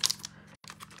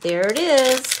 There it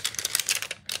is.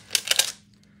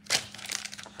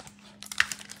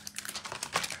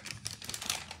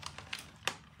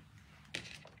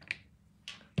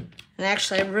 And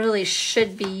actually, I really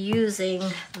should be using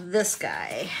this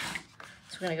guy.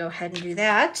 So we're going to go ahead and do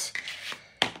that.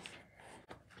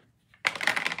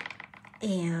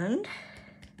 And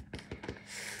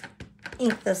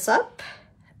ink this up.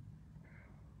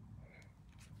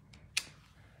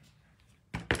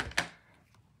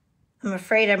 I'm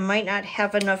afraid I might not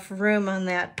have enough room on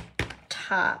that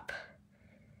top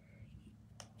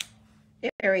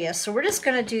area. So we're just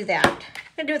going to do that. I'm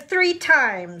going to do it 3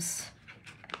 times.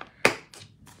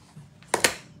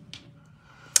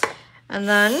 And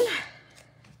then,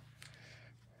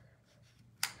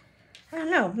 I don't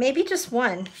know, maybe just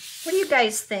one. What do you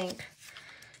guys think?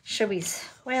 Should we,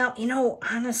 well, you know,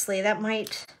 honestly, that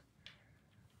might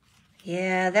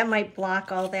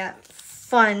block all that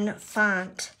fun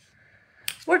font.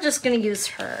 We're just going to use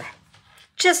her,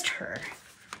 just her.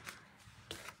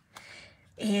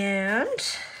 And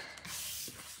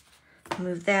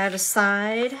move that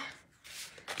aside.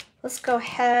 Let's go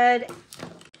ahead,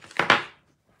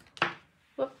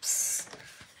 whoops,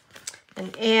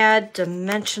 and add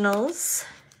dimensionals.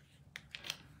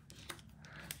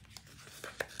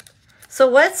 So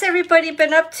what's everybody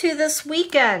been up to this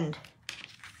weekend?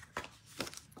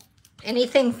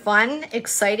 Anything fun,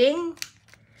 exciting?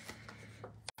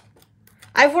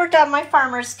 I've worked on my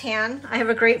farmer's tan. I have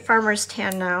a great farmer's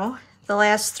tan now. The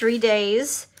last 3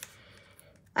 days,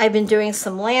 I've been doing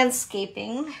some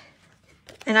landscaping,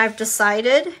 and I've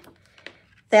decided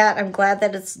that I'm glad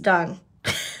that it's done.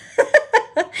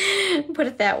 Put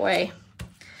it that way.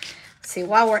 Let's see,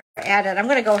 while we're at it, I'm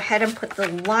going to go ahead and put the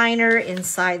liner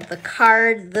inside the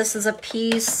card. This is a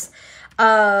piece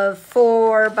of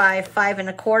 4 by 5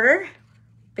 1/4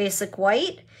 basic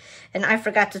white. And I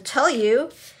forgot to tell you,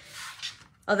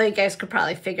 although you guys could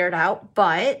probably figure it out,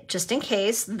 but just in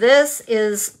case, this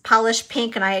is polished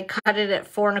pink, and I had cut it at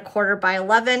 4 1/4 by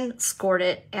 11, scored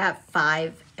it at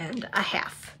 5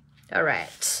 1/2. All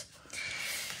right.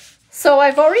 So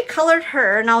I've already colored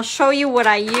her, and I'll show you what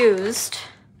I used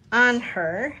on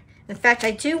her. In fact, I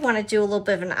do want to do a little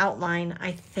bit of an outline,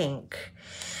 I think.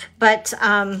 But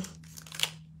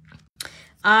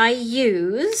I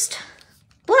used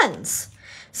blends.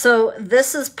 So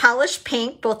this is polished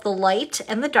pink, both the light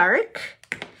and the dark.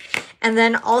 And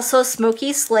then also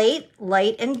smoky slate,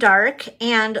 light and dark,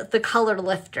 and the color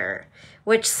lifter,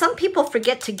 which some people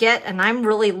forget to get, and I'm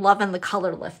really loving the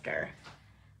color lifter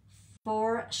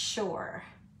for sure.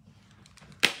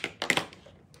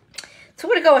 So I'm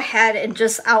gonna go ahead and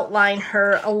just outline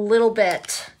her a little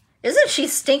bit. Isn't she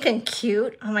stinking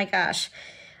cute? Oh my gosh.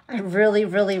 I really,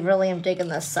 really, really am digging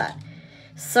this set.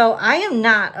 So I am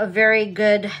not a very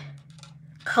good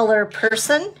color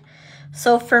person.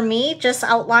 So for me, just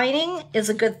outlining is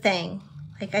a good thing.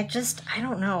 Like I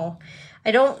don't know. I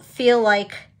don't feel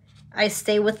like I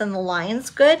stay within the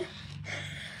lines good.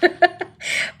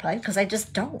 Probably because I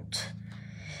just don't.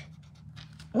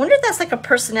 I wonder if that's like a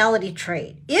personality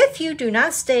trait. If you do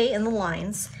not stay in the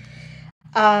lines,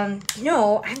 you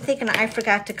know, I'm thinking I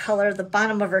forgot to color the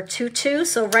bottom of her tutu.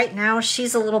 So right now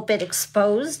she's a little bit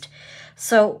exposed.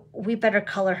 So we better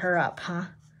color her up, huh?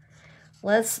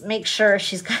 Let's make sure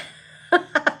she's got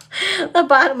the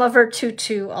bottom of her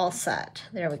tutu all set.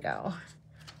 There we go.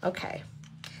 Okay.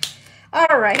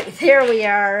 All right, there we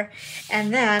are.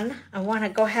 And then I want to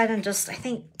go ahead and just, I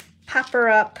think, pop her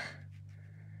up.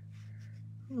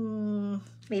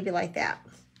 Maybe like that.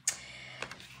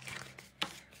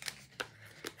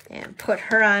 And put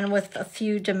her on with a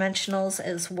few dimensionals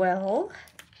as well.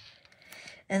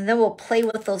 And then we'll play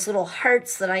with those little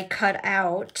hearts that I cut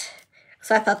out.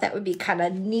 So I thought that would be kind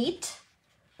of neat.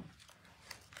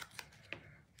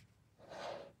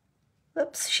 Oop.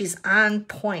 Oops, she's on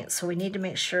point, so we need to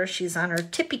make sure she's on her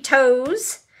tippy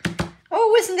toes.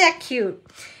 Oh, isn't that cute?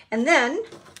 And then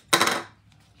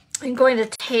I'm going to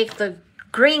take the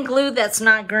green glue that's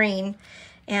not green,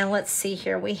 and let's see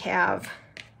here. We have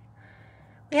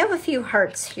a few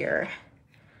hearts here.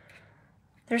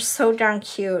 They're so darn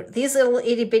cute. These little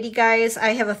itty bitty guys,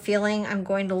 I have a feeling I'm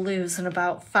going to lose in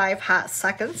about 5 hot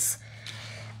seconds.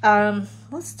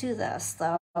 Let's do this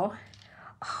though. Oh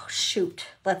shoot,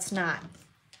 let's not.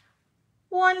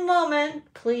 One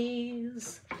moment,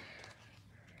 please.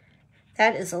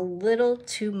 That is a little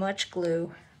too much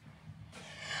glue.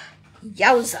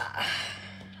 Yowza.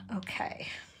 Okay.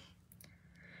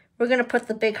 We're gonna put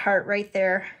the big heart right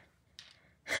there.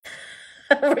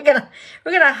 we're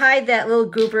gonna hide that little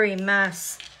goobery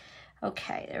mess.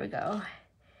 Okay, there we go.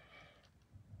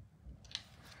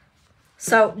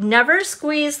 So never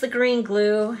squeeze the green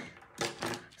glue,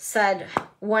 said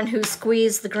one who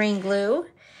squeezed the green glue.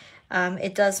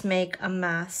 It does make a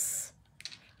mess.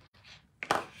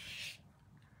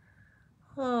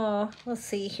 Oh, let's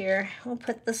see here. We'll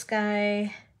put this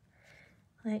guy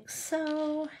like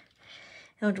so.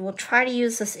 And we'll try to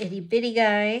use this itty bitty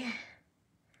guy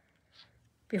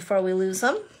before we lose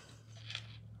him.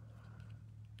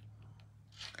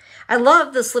 I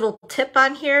love this little tip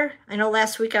on here. I know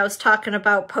last week I was talking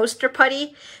about poster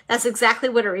putty. That's exactly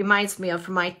what it reminds me of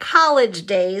from my college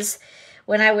days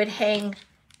when I would hang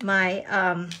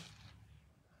my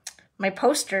my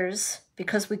posters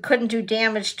because we couldn't do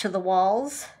damage to the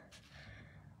walls.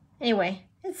 Anyway,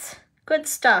 it's good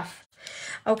stuff.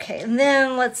 Okay, and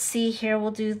then let's see here. We'll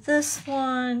do this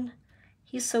one.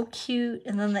 He's so cute.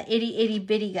 And then the itty itty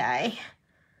bitty guy.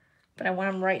 But I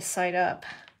want him right side up,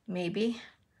 maybe.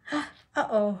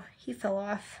 Uh-oh, he fell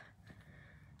off.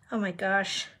 Oh my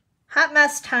gosh. Hot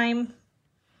mess time.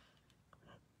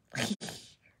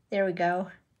 There we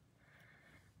go.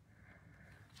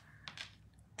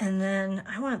 And then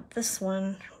I want this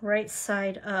one right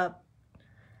side up.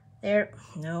 There,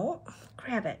 no,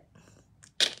 grab it.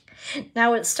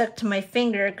 Now it's stuck to my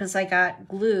finger because I got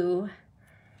glue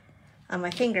on my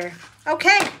finger.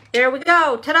 Okay, there we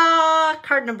go. Ta-da!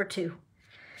 Card number 2.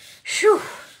 Shoo!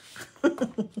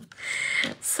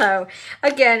 So,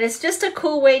 again, it's just a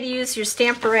cool way to use your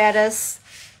Stamparatus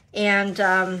and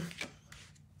the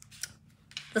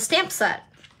stamp set.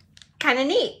 Kind of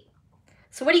neat.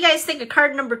 So what do you guys think of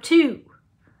card number 2?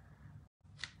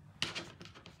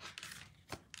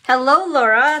 Hello,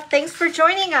 Laura. Thanks for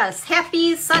joining us.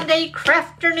 Happy Sunday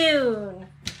crafternoon.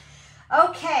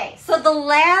 Okay, so the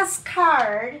last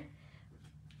card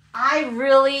I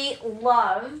really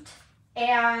loved,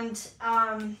 and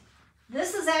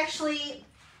this is actually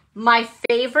my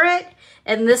favorite,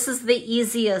 and this is the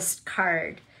easiest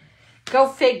card. Go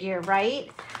figure,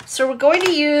 right? So we're going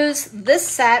to use this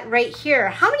set right here.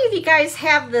 How many of you guys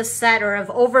have this set or have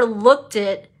overlooked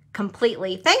it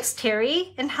completely? Thanks,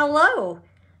 Terry, and hello.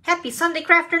 Happy Sunday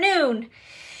crafternoon.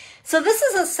 So this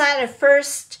is a set at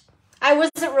first I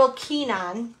wasn't real keen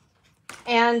on,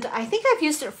 and I think I've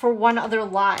used it for one other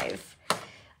live.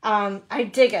 I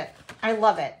dig it. I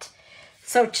love it.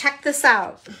 So check this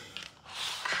out.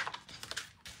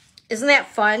 Isn't that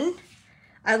fun?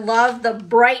 I love the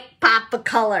bright pop of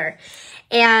color.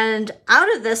 And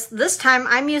out of this time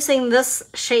I'm using this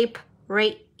shape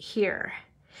right here.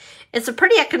 It's a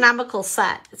pretty economical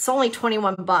set. It's only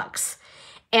 21 bucks.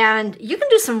 And you can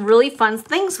do some really fun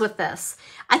things with this.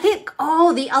 I think,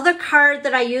 oh, the other card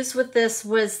that I used with this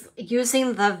was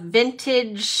using the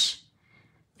vintage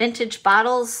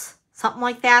bottles, something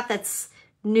like that, that's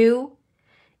new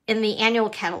in the annual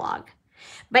catalog.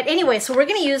 But anyway, so we're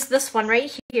going to use this one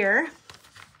right here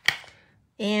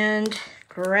and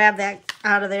grab that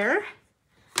out of there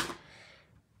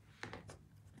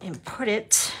and put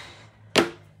it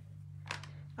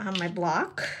on my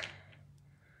block.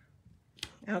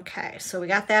 Okay, so we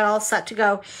got that all set to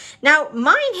go. Now,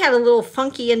 mine had a little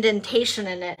funky indentation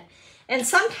in it. And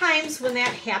sometimes when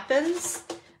that happens,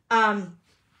 I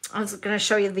was going to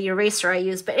show you the eraser I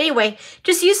use. But anyway,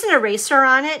 just use an eraser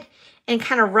on it and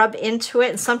kind of rub into it.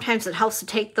 And sometimes it helps to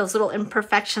take those little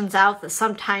imperfections out that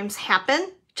sometimes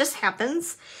happen. Just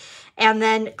happens. And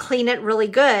then clean it really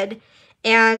good.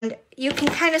 And you can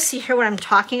kind of see here what I'm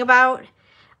talking about.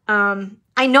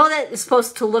 I know that it's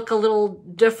supposed to look a little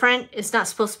different. It's not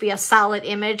supposed to be a solid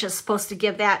image. It's supposed to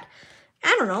give that,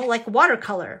 I don't know, like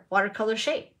watercolor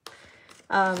shape.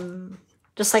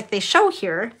 Just like they show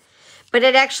here. But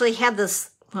it actually had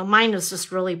this, well, mine was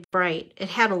just really bright. It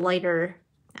had a lighter,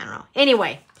 I don't know.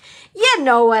 Anyway, you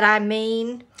know what I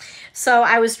mean. So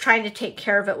I was trying to take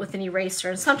care of it with an eraser,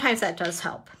 and sometimes that does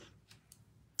help.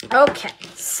 Okay,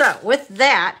 so with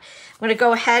that, going to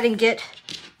go ahead and get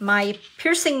my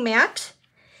piercing mat.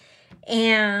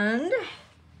 And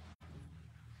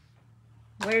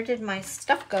where did my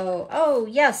stuff go? Oh,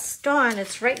 yes, Dawn,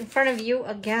 it's right in front of you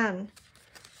again.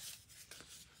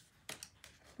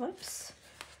 Whoops.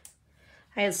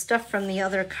 I had stuff from the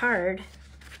other card.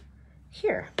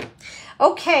 Here.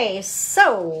 Okay,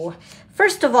 so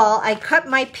first of all, I cut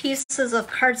my pieces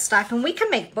of cardstock, and we can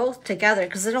make both together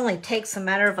because it only takes a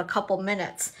matter of a couple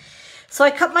minutes. So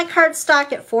I cut my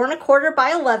cardstock at 4 1/4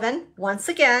 by 11. Once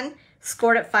again,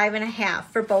 scored at 5 1/2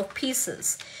 for both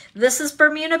pieces. This is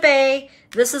Bermuda Bay.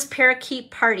 This is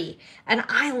Parakeet Party. And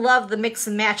I love the mix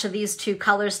and match of these two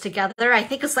colors together. I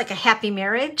think it's like a happy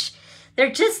marriage.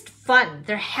 They're just fun.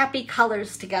 They're happy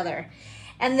colors together.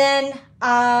 And then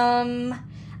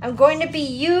I'm going to be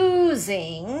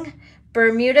using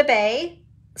Bermuda Bay,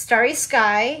 Starry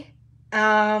Sky,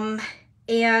 and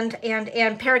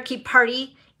Parakeet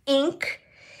Party ink.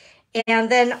 And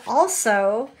then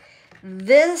also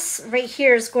this right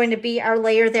here is going to be our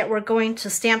layer that we're going to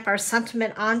stamp our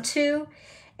sentiment onto.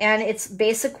 And it's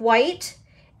basic white,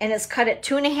 and it's cut at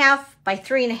 2 1/2 by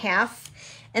 3 1/2.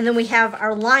 And then we have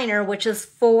our liner, which is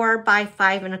 4 by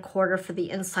 5 1/4 for the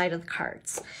inside of the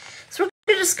cards. So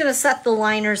we're just going to set the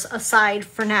liners aside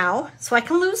for now so I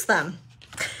can lose them.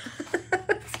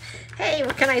 Hey,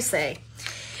 what can I say?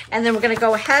 And then we're going to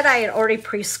go ahead. I had already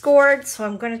pre-scored, so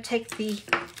I'm going to take the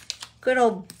good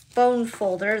old bone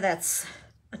folder that's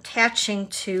attaching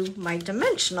to my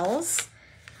dimensionals.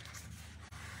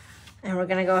 And we're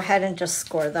going to go ahead and just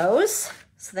score those.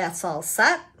 So that's all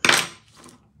set.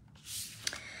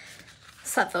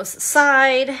 Set those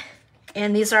aside.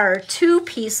 And these are our two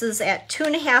pieces at 2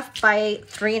 1/2 by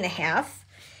 3 1/2.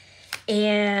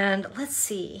 And let's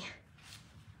see.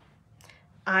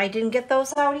 I didn't get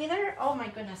those out either. Oh my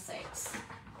goodness sakes.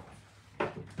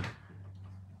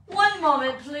 One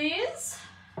moment, please.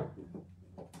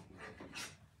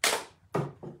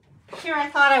 Here I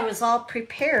thought I was all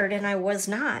prepared and I was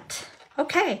not.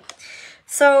 Okay,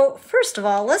 so first of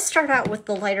all, let's start out with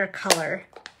the lighter color.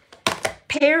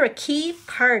 Parakeet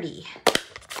Party.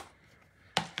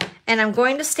 And I'm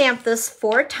going to stamp this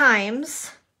 4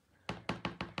 times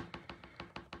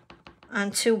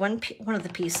onto one of the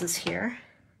pieces here.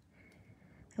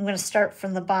 I'm going to start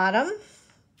from the bottom.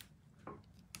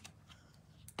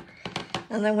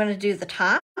 And then I'm going to do the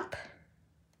top.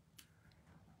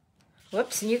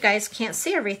 Whoops, and you guys can't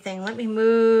see everything. Let me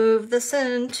move this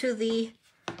into the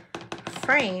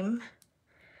frame.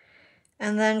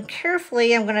 And then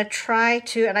carefully, I'm going to try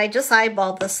to, and I just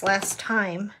eyeballed this last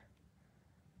time.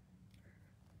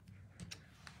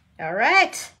 All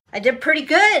right, I did pretty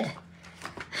good.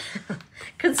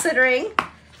 Considering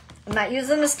I'm not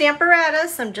using the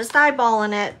Stamparatus, I'm just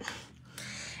eyeballing it.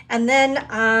 And then,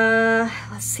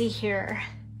 let's see here,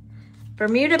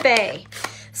 Bermuda Bay.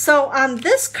 So on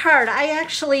this card, I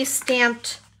actually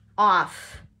stamped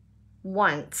off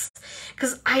once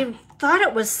because I thought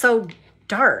it was so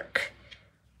dark.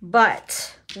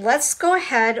 But let's go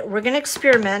ahead, we're gonna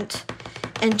experiment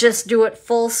and just do it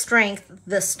full strength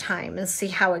this time and see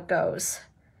how it goes.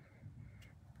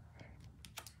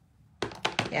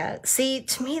 Yeah, see,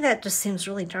 to me that just seems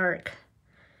really dark.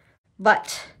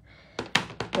 But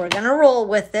we're gonna roll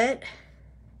with it.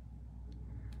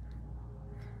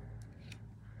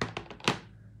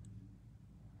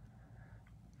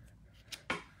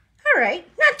 All right,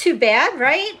 not too bad,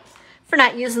 right? For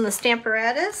not using the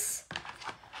Stamparatus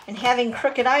and having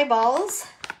crooked eyeballs,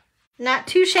 not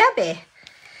too shabby.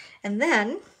 And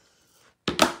then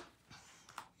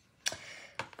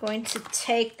going to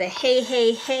take the hey,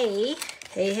 hey, hey,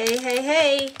 hey, hey, hey,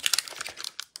 hey,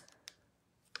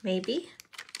 maybe.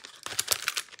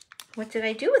 What did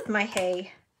I do with my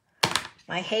hay?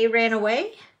 My hay ran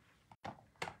away?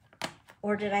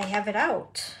 Or did I have it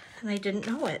out and I didn't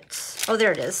know it? Oh,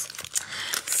 there it is.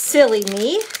 Silly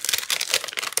me.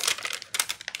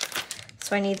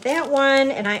 So I need that one,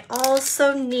 and I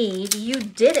also need You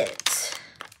Did It.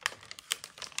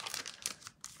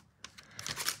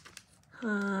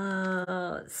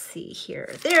 Let's see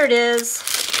here. There it is.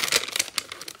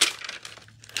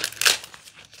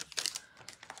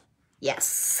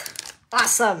 Yes.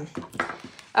 Awesome.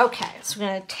 Okay, so we're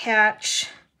going to attach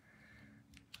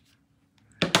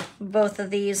both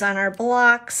of these on our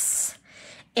blocks.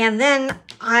 And then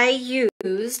I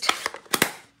used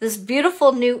this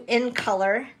beautiful new in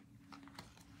color.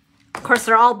 Of course,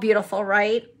 they're all beautiful,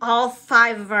 right? All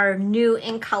 5 of our new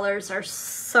in colors are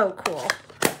so cool.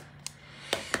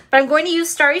 But I'm going to use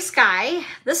Starry Sky.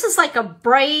 This is like a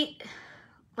bright,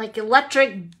 like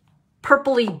electric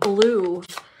purpley blue.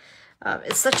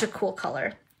 It's such a cool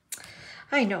color.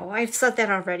 I know, I've said that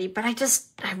already, but I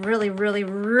really, really,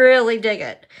 really dig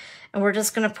it. And we're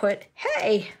just going to put,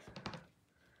 hey.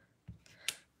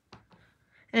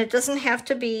 And it doesn't have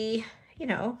to be, you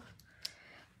know,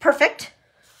 perfect,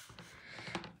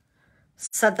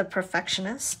 said the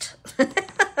perfectionist.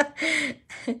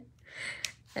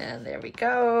 And there we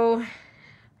go.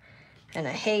 And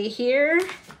a hey here.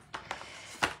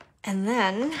 And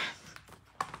then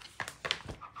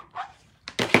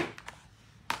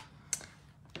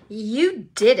you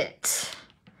did it.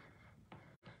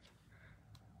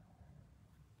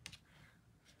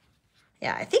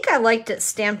 Yeah, I think I liked it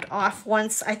stamped off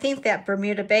once. I think that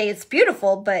Bermuda Bay, it's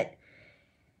beautiful, but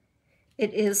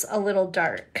it is a little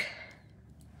dark.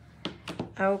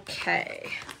 Okay,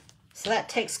 so that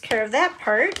takes care of that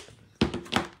part.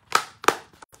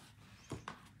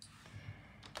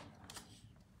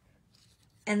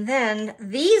 And then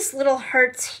these little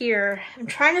hearts here, I'm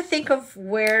trying to think of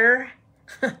where,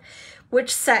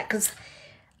 which set, because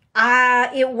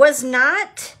it was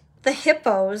not the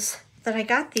hippos that I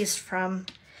got these from.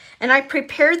 And I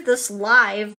prepared this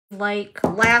live like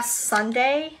last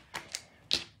Sunday,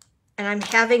 and I'm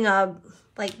having a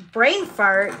like brain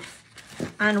fart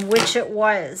on which it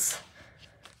was.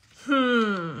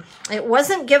 It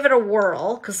wasn't Give It a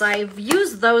Whirl, because I've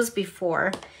used those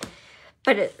before,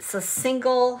 but it's a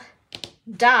single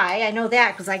die. I know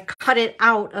that because I cut it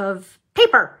out of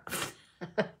paper.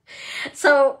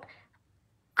 So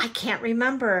I can't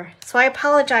remember. So I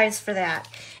apologize for that.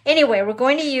 Anyway, we're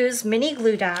going to use mini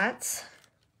glue dots.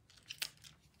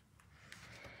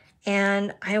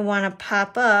 And I want to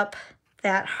pop up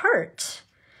that heart.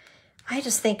 I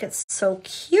just think it's so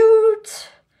cute.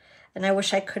 And I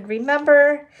wish I could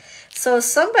remember. So if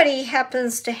somebody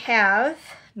happens to have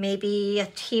maybe a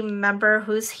team member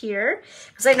who's here,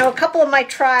 because I know a couple of my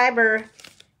tribe are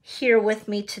here with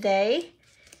me today.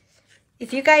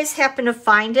 If you guys happen to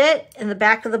find it in the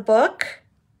back of the book,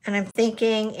 and I'm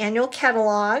thinking annual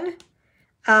catalog,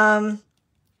 help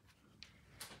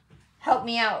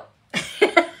me out.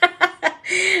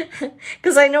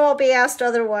 Because I know I'll be asked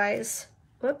otherwise.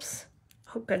 Whoops.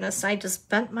 Oh goodness, I just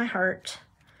bent my heart.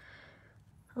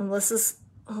 At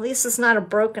least it's not a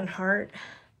broken heart.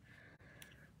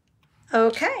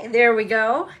 Okay, there we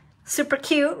go. Super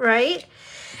cute, right?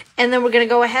 And then we're going to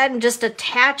go ahead and just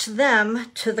attach them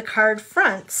to the card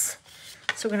fronts.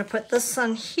 So we're going to put this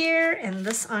on here and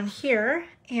this on here.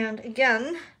 And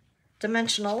again,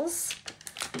 dimensionals.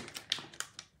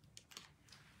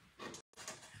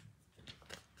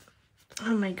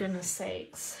 Oh my goodness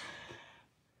sakes.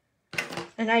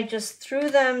 And I just threw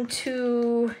them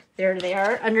to, there they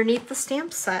are, underneath the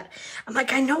stamp set. I'm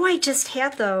like, I know I just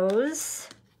had those.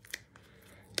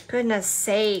 Goodness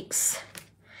sakes.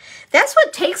 That's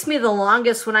what takes me the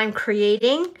longest when I'm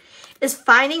creating, is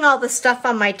finding all the stuff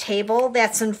on my table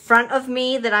that's in front of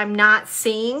me that I'm not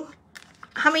seeing.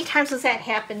 How many times has that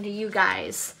happened to you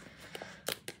guys?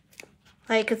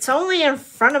 Like, it's only in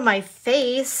front of my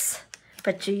face,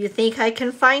 but do you think I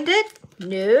can find it?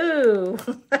 No.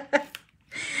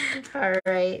 All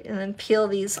right, and then peel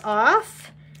these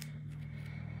off.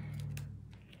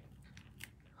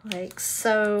 Like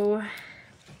so.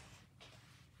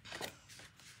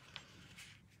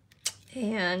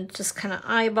 And just kind of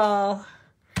eyeball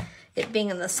it being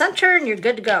in the center, and you're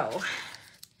good to go.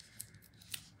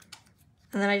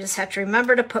 And then I just have to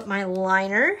remember to put my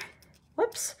liner,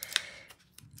 whoops,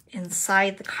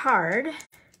 inside the card.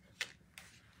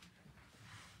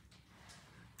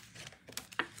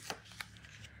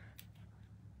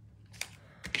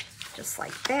 Just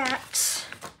like that.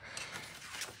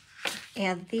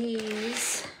 Add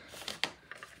these.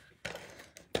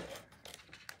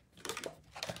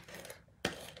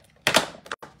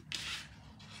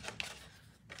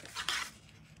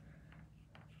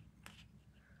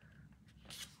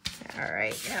 All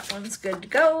right, that one's good to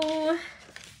go.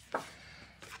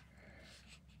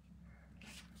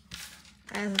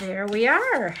 And there we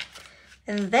are.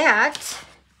 And that,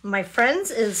 my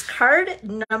friends, is card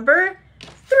number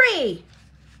 3.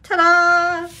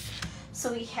 Ta-da!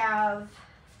 So we have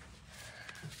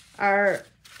our,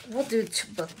 we'll do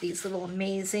both these little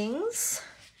amazings.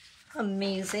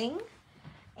 Amazing.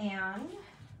 And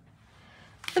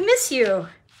the Miss You.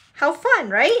 How fun,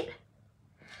 right?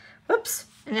 Whoops.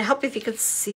 And it'd help if you could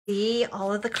see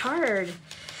all of the card.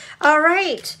 All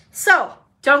right. So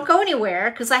don't go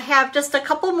anywhere, because I have just a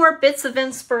couple more bits of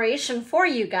inspiration for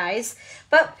you guys.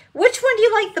 But which one do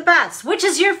you like the best? Which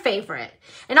is your favorite?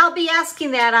 And I'll be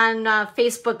asking that on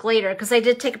Facebook later, because I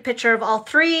did take a picture of all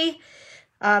 3.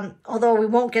 Although we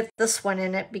won't get this one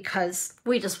in it because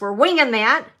we just were winging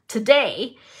that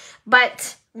today.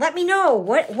 But let me know,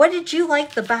 what did you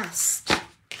like the best?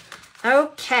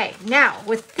 Okay, now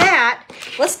with that,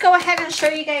 let's go ahead and show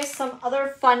you guys some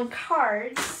other fun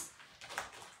cards.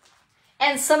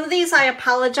 And some of these I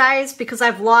apologize because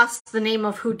I've lost the name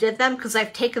of who did them because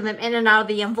I've taken them in and out of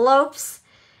the envelopes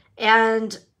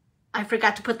and I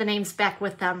forgot to put the names back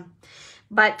with them.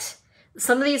 But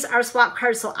some of these are swap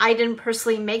cards, so I didn't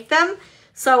personally make them.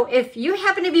 So if you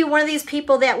happen to be one of these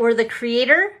people that were the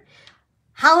creator,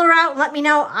 holler out and let me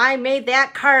know I made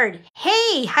that card.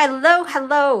 Hey, hello,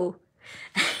 hello.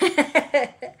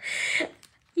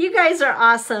 You guys are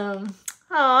awesome.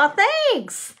 Oh,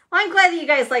 thanks. Well, I'm glad that you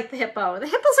guys like the hippo. The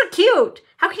hippos are cute.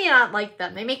 How can you not like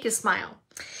them? They make you smile.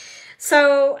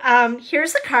 So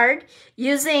here's a card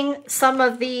using some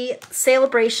of the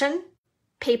celebration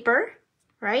paper,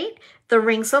 right? The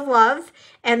rings of love,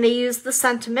 and they use the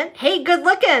sentiment. Hey, good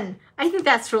looking. I think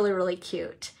that's really, really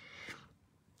cute.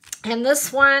 And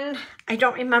this one, I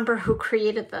don't remember who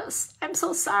created this. I'm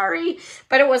so sorry,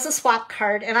 but it was a swap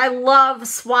card, and I love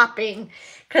swapping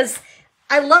because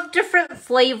I love different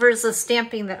flavors of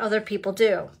stamping that other people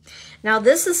do. Now,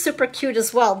 this is super cute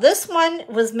as well. This one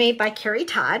was made by Carrie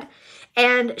Todd,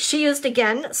 and she used,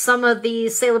 again, some of the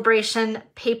celebration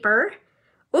paper.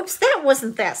 Oops, that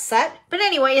wasn't that set. But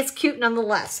anyway, it's cute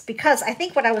nonetheless, because I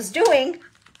think what I was doing,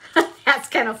 that's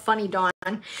kind of funny, Dawn.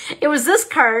 It was this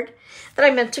card that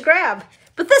I meant to grab.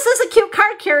 But this is a cute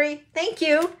card, Carrie. Thank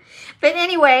you. But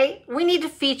anyway, we need to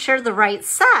feature the right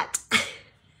set.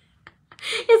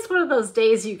 It's one of those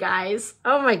days, you guys.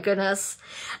 Oh my goodness.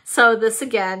 So this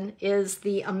again is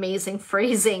the amazing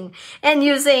phrasing and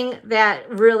using that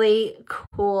really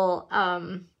cool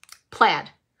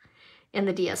plaid in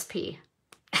the DSP.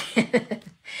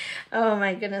 Oh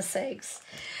my goodness sakes.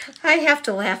 I have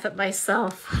to laugh at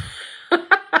myself.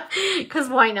 Because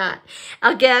why not?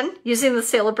 Again, using the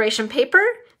celebration paper.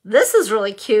 This is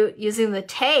really cute using the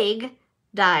tag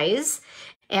dies.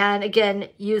 And again,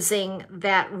 using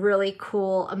that really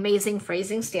cool, amazing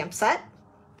phrasing stamp set.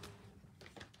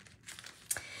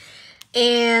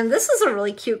 And this is a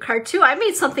really cute card too. I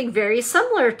made something very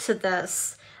similar to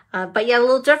this, but yet a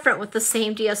little different with the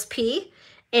same DSP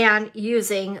and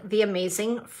using the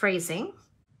amazing phrasing.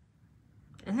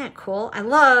 Isn't that cool? I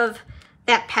love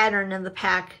that pattern in the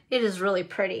pack. It is really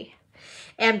pretty.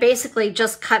 And basically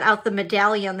just cut out the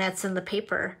medallion that's in the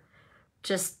paper.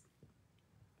 Just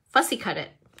fussy cut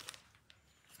it.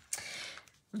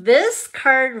 This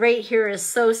card right here is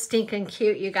so stinking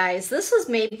cute, you guys. This was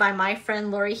made by my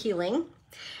friend Lori Healing.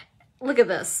 Look at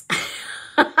this.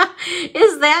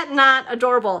 Is that not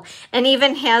adorable? And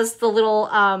even has the little,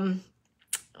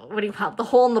 what do you call it? The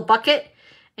hole in the bucket.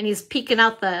 And he's peeking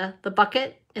out the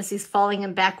bucket as he's falling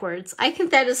in backwards. I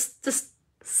think that is just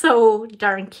so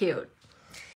darn cute.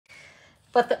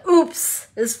 But the oops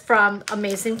is from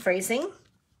Amazing Phrasing.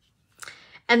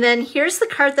 And then here's the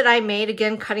card that I made,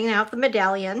 again, cutting out the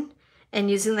medallion and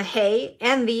using the hey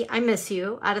and the I miss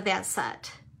you out of that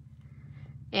set.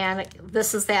 And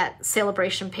this is that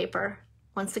celebration paper,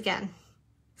 once again.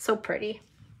 So pretty.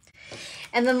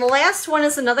 And then the last one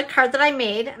is another card that I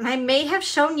made, and I may have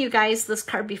shown you guys this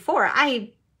card before. I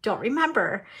don't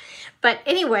remember. But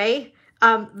anyway,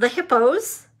 the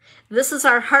hippos. This is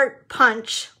our heart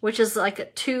punch, which is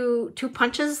like two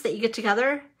punches that you get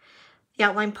together. The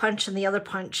outline punch and the other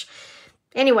punch.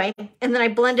 Anyway, and then I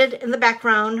blended in the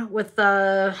background with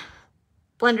the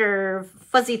blender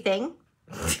fuzzy thing.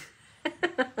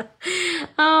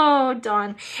 Oh,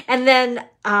 Dawn. And then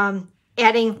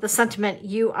adding the sentiment,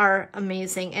 you are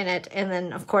amazing in it. And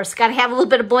then, of course, got to have a little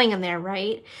bit of bling in there,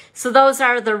 right? So those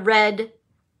are the red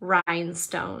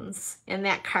rhinestones in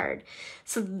that card.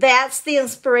 So that's the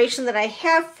inspiration that I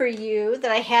have for you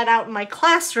that I had out in my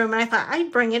classroom. And I thought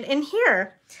I'd bring it in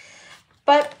here.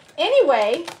 But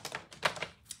anyway,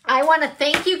 I want to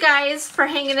thank you guys for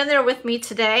hanging in there with me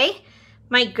today.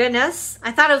 My goodness,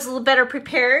 I thought I was a little better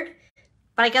prepared,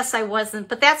 but I guess I wasn't.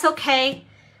 But that's okay.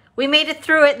 We made it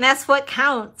through it, and that's what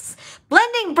counts.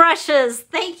 Blending brushes.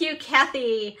 Thank you,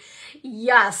 Kathy.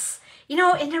 Yes. You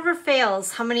know, it never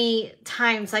fails how many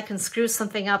times I can screw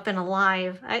something up in a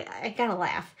live. I gotta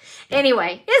laugh.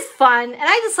 Anyway, it's fun, and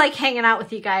I just like hanging out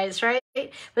with you guys, right?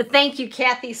 But thank you,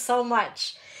 Kathy, so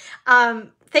much.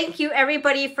 Thank you,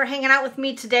 everybody, for hanging out with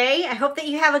me today. I hope that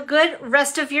you have a good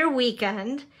rest of your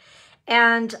weekend.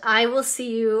 And I will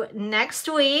see you next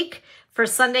week for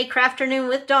Sunday Crafternoon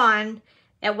with Dawn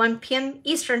at 1 p.m.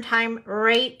 Eastern Time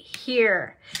right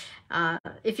here.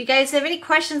 If you guys have any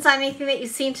questions on anything that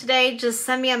you've seen today, just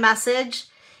send me a message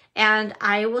and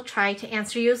I will try to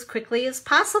answer you as quickly as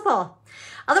possible.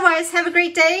 Otherwise, have a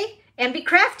great day and be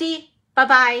crafty.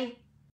 Bye-bye.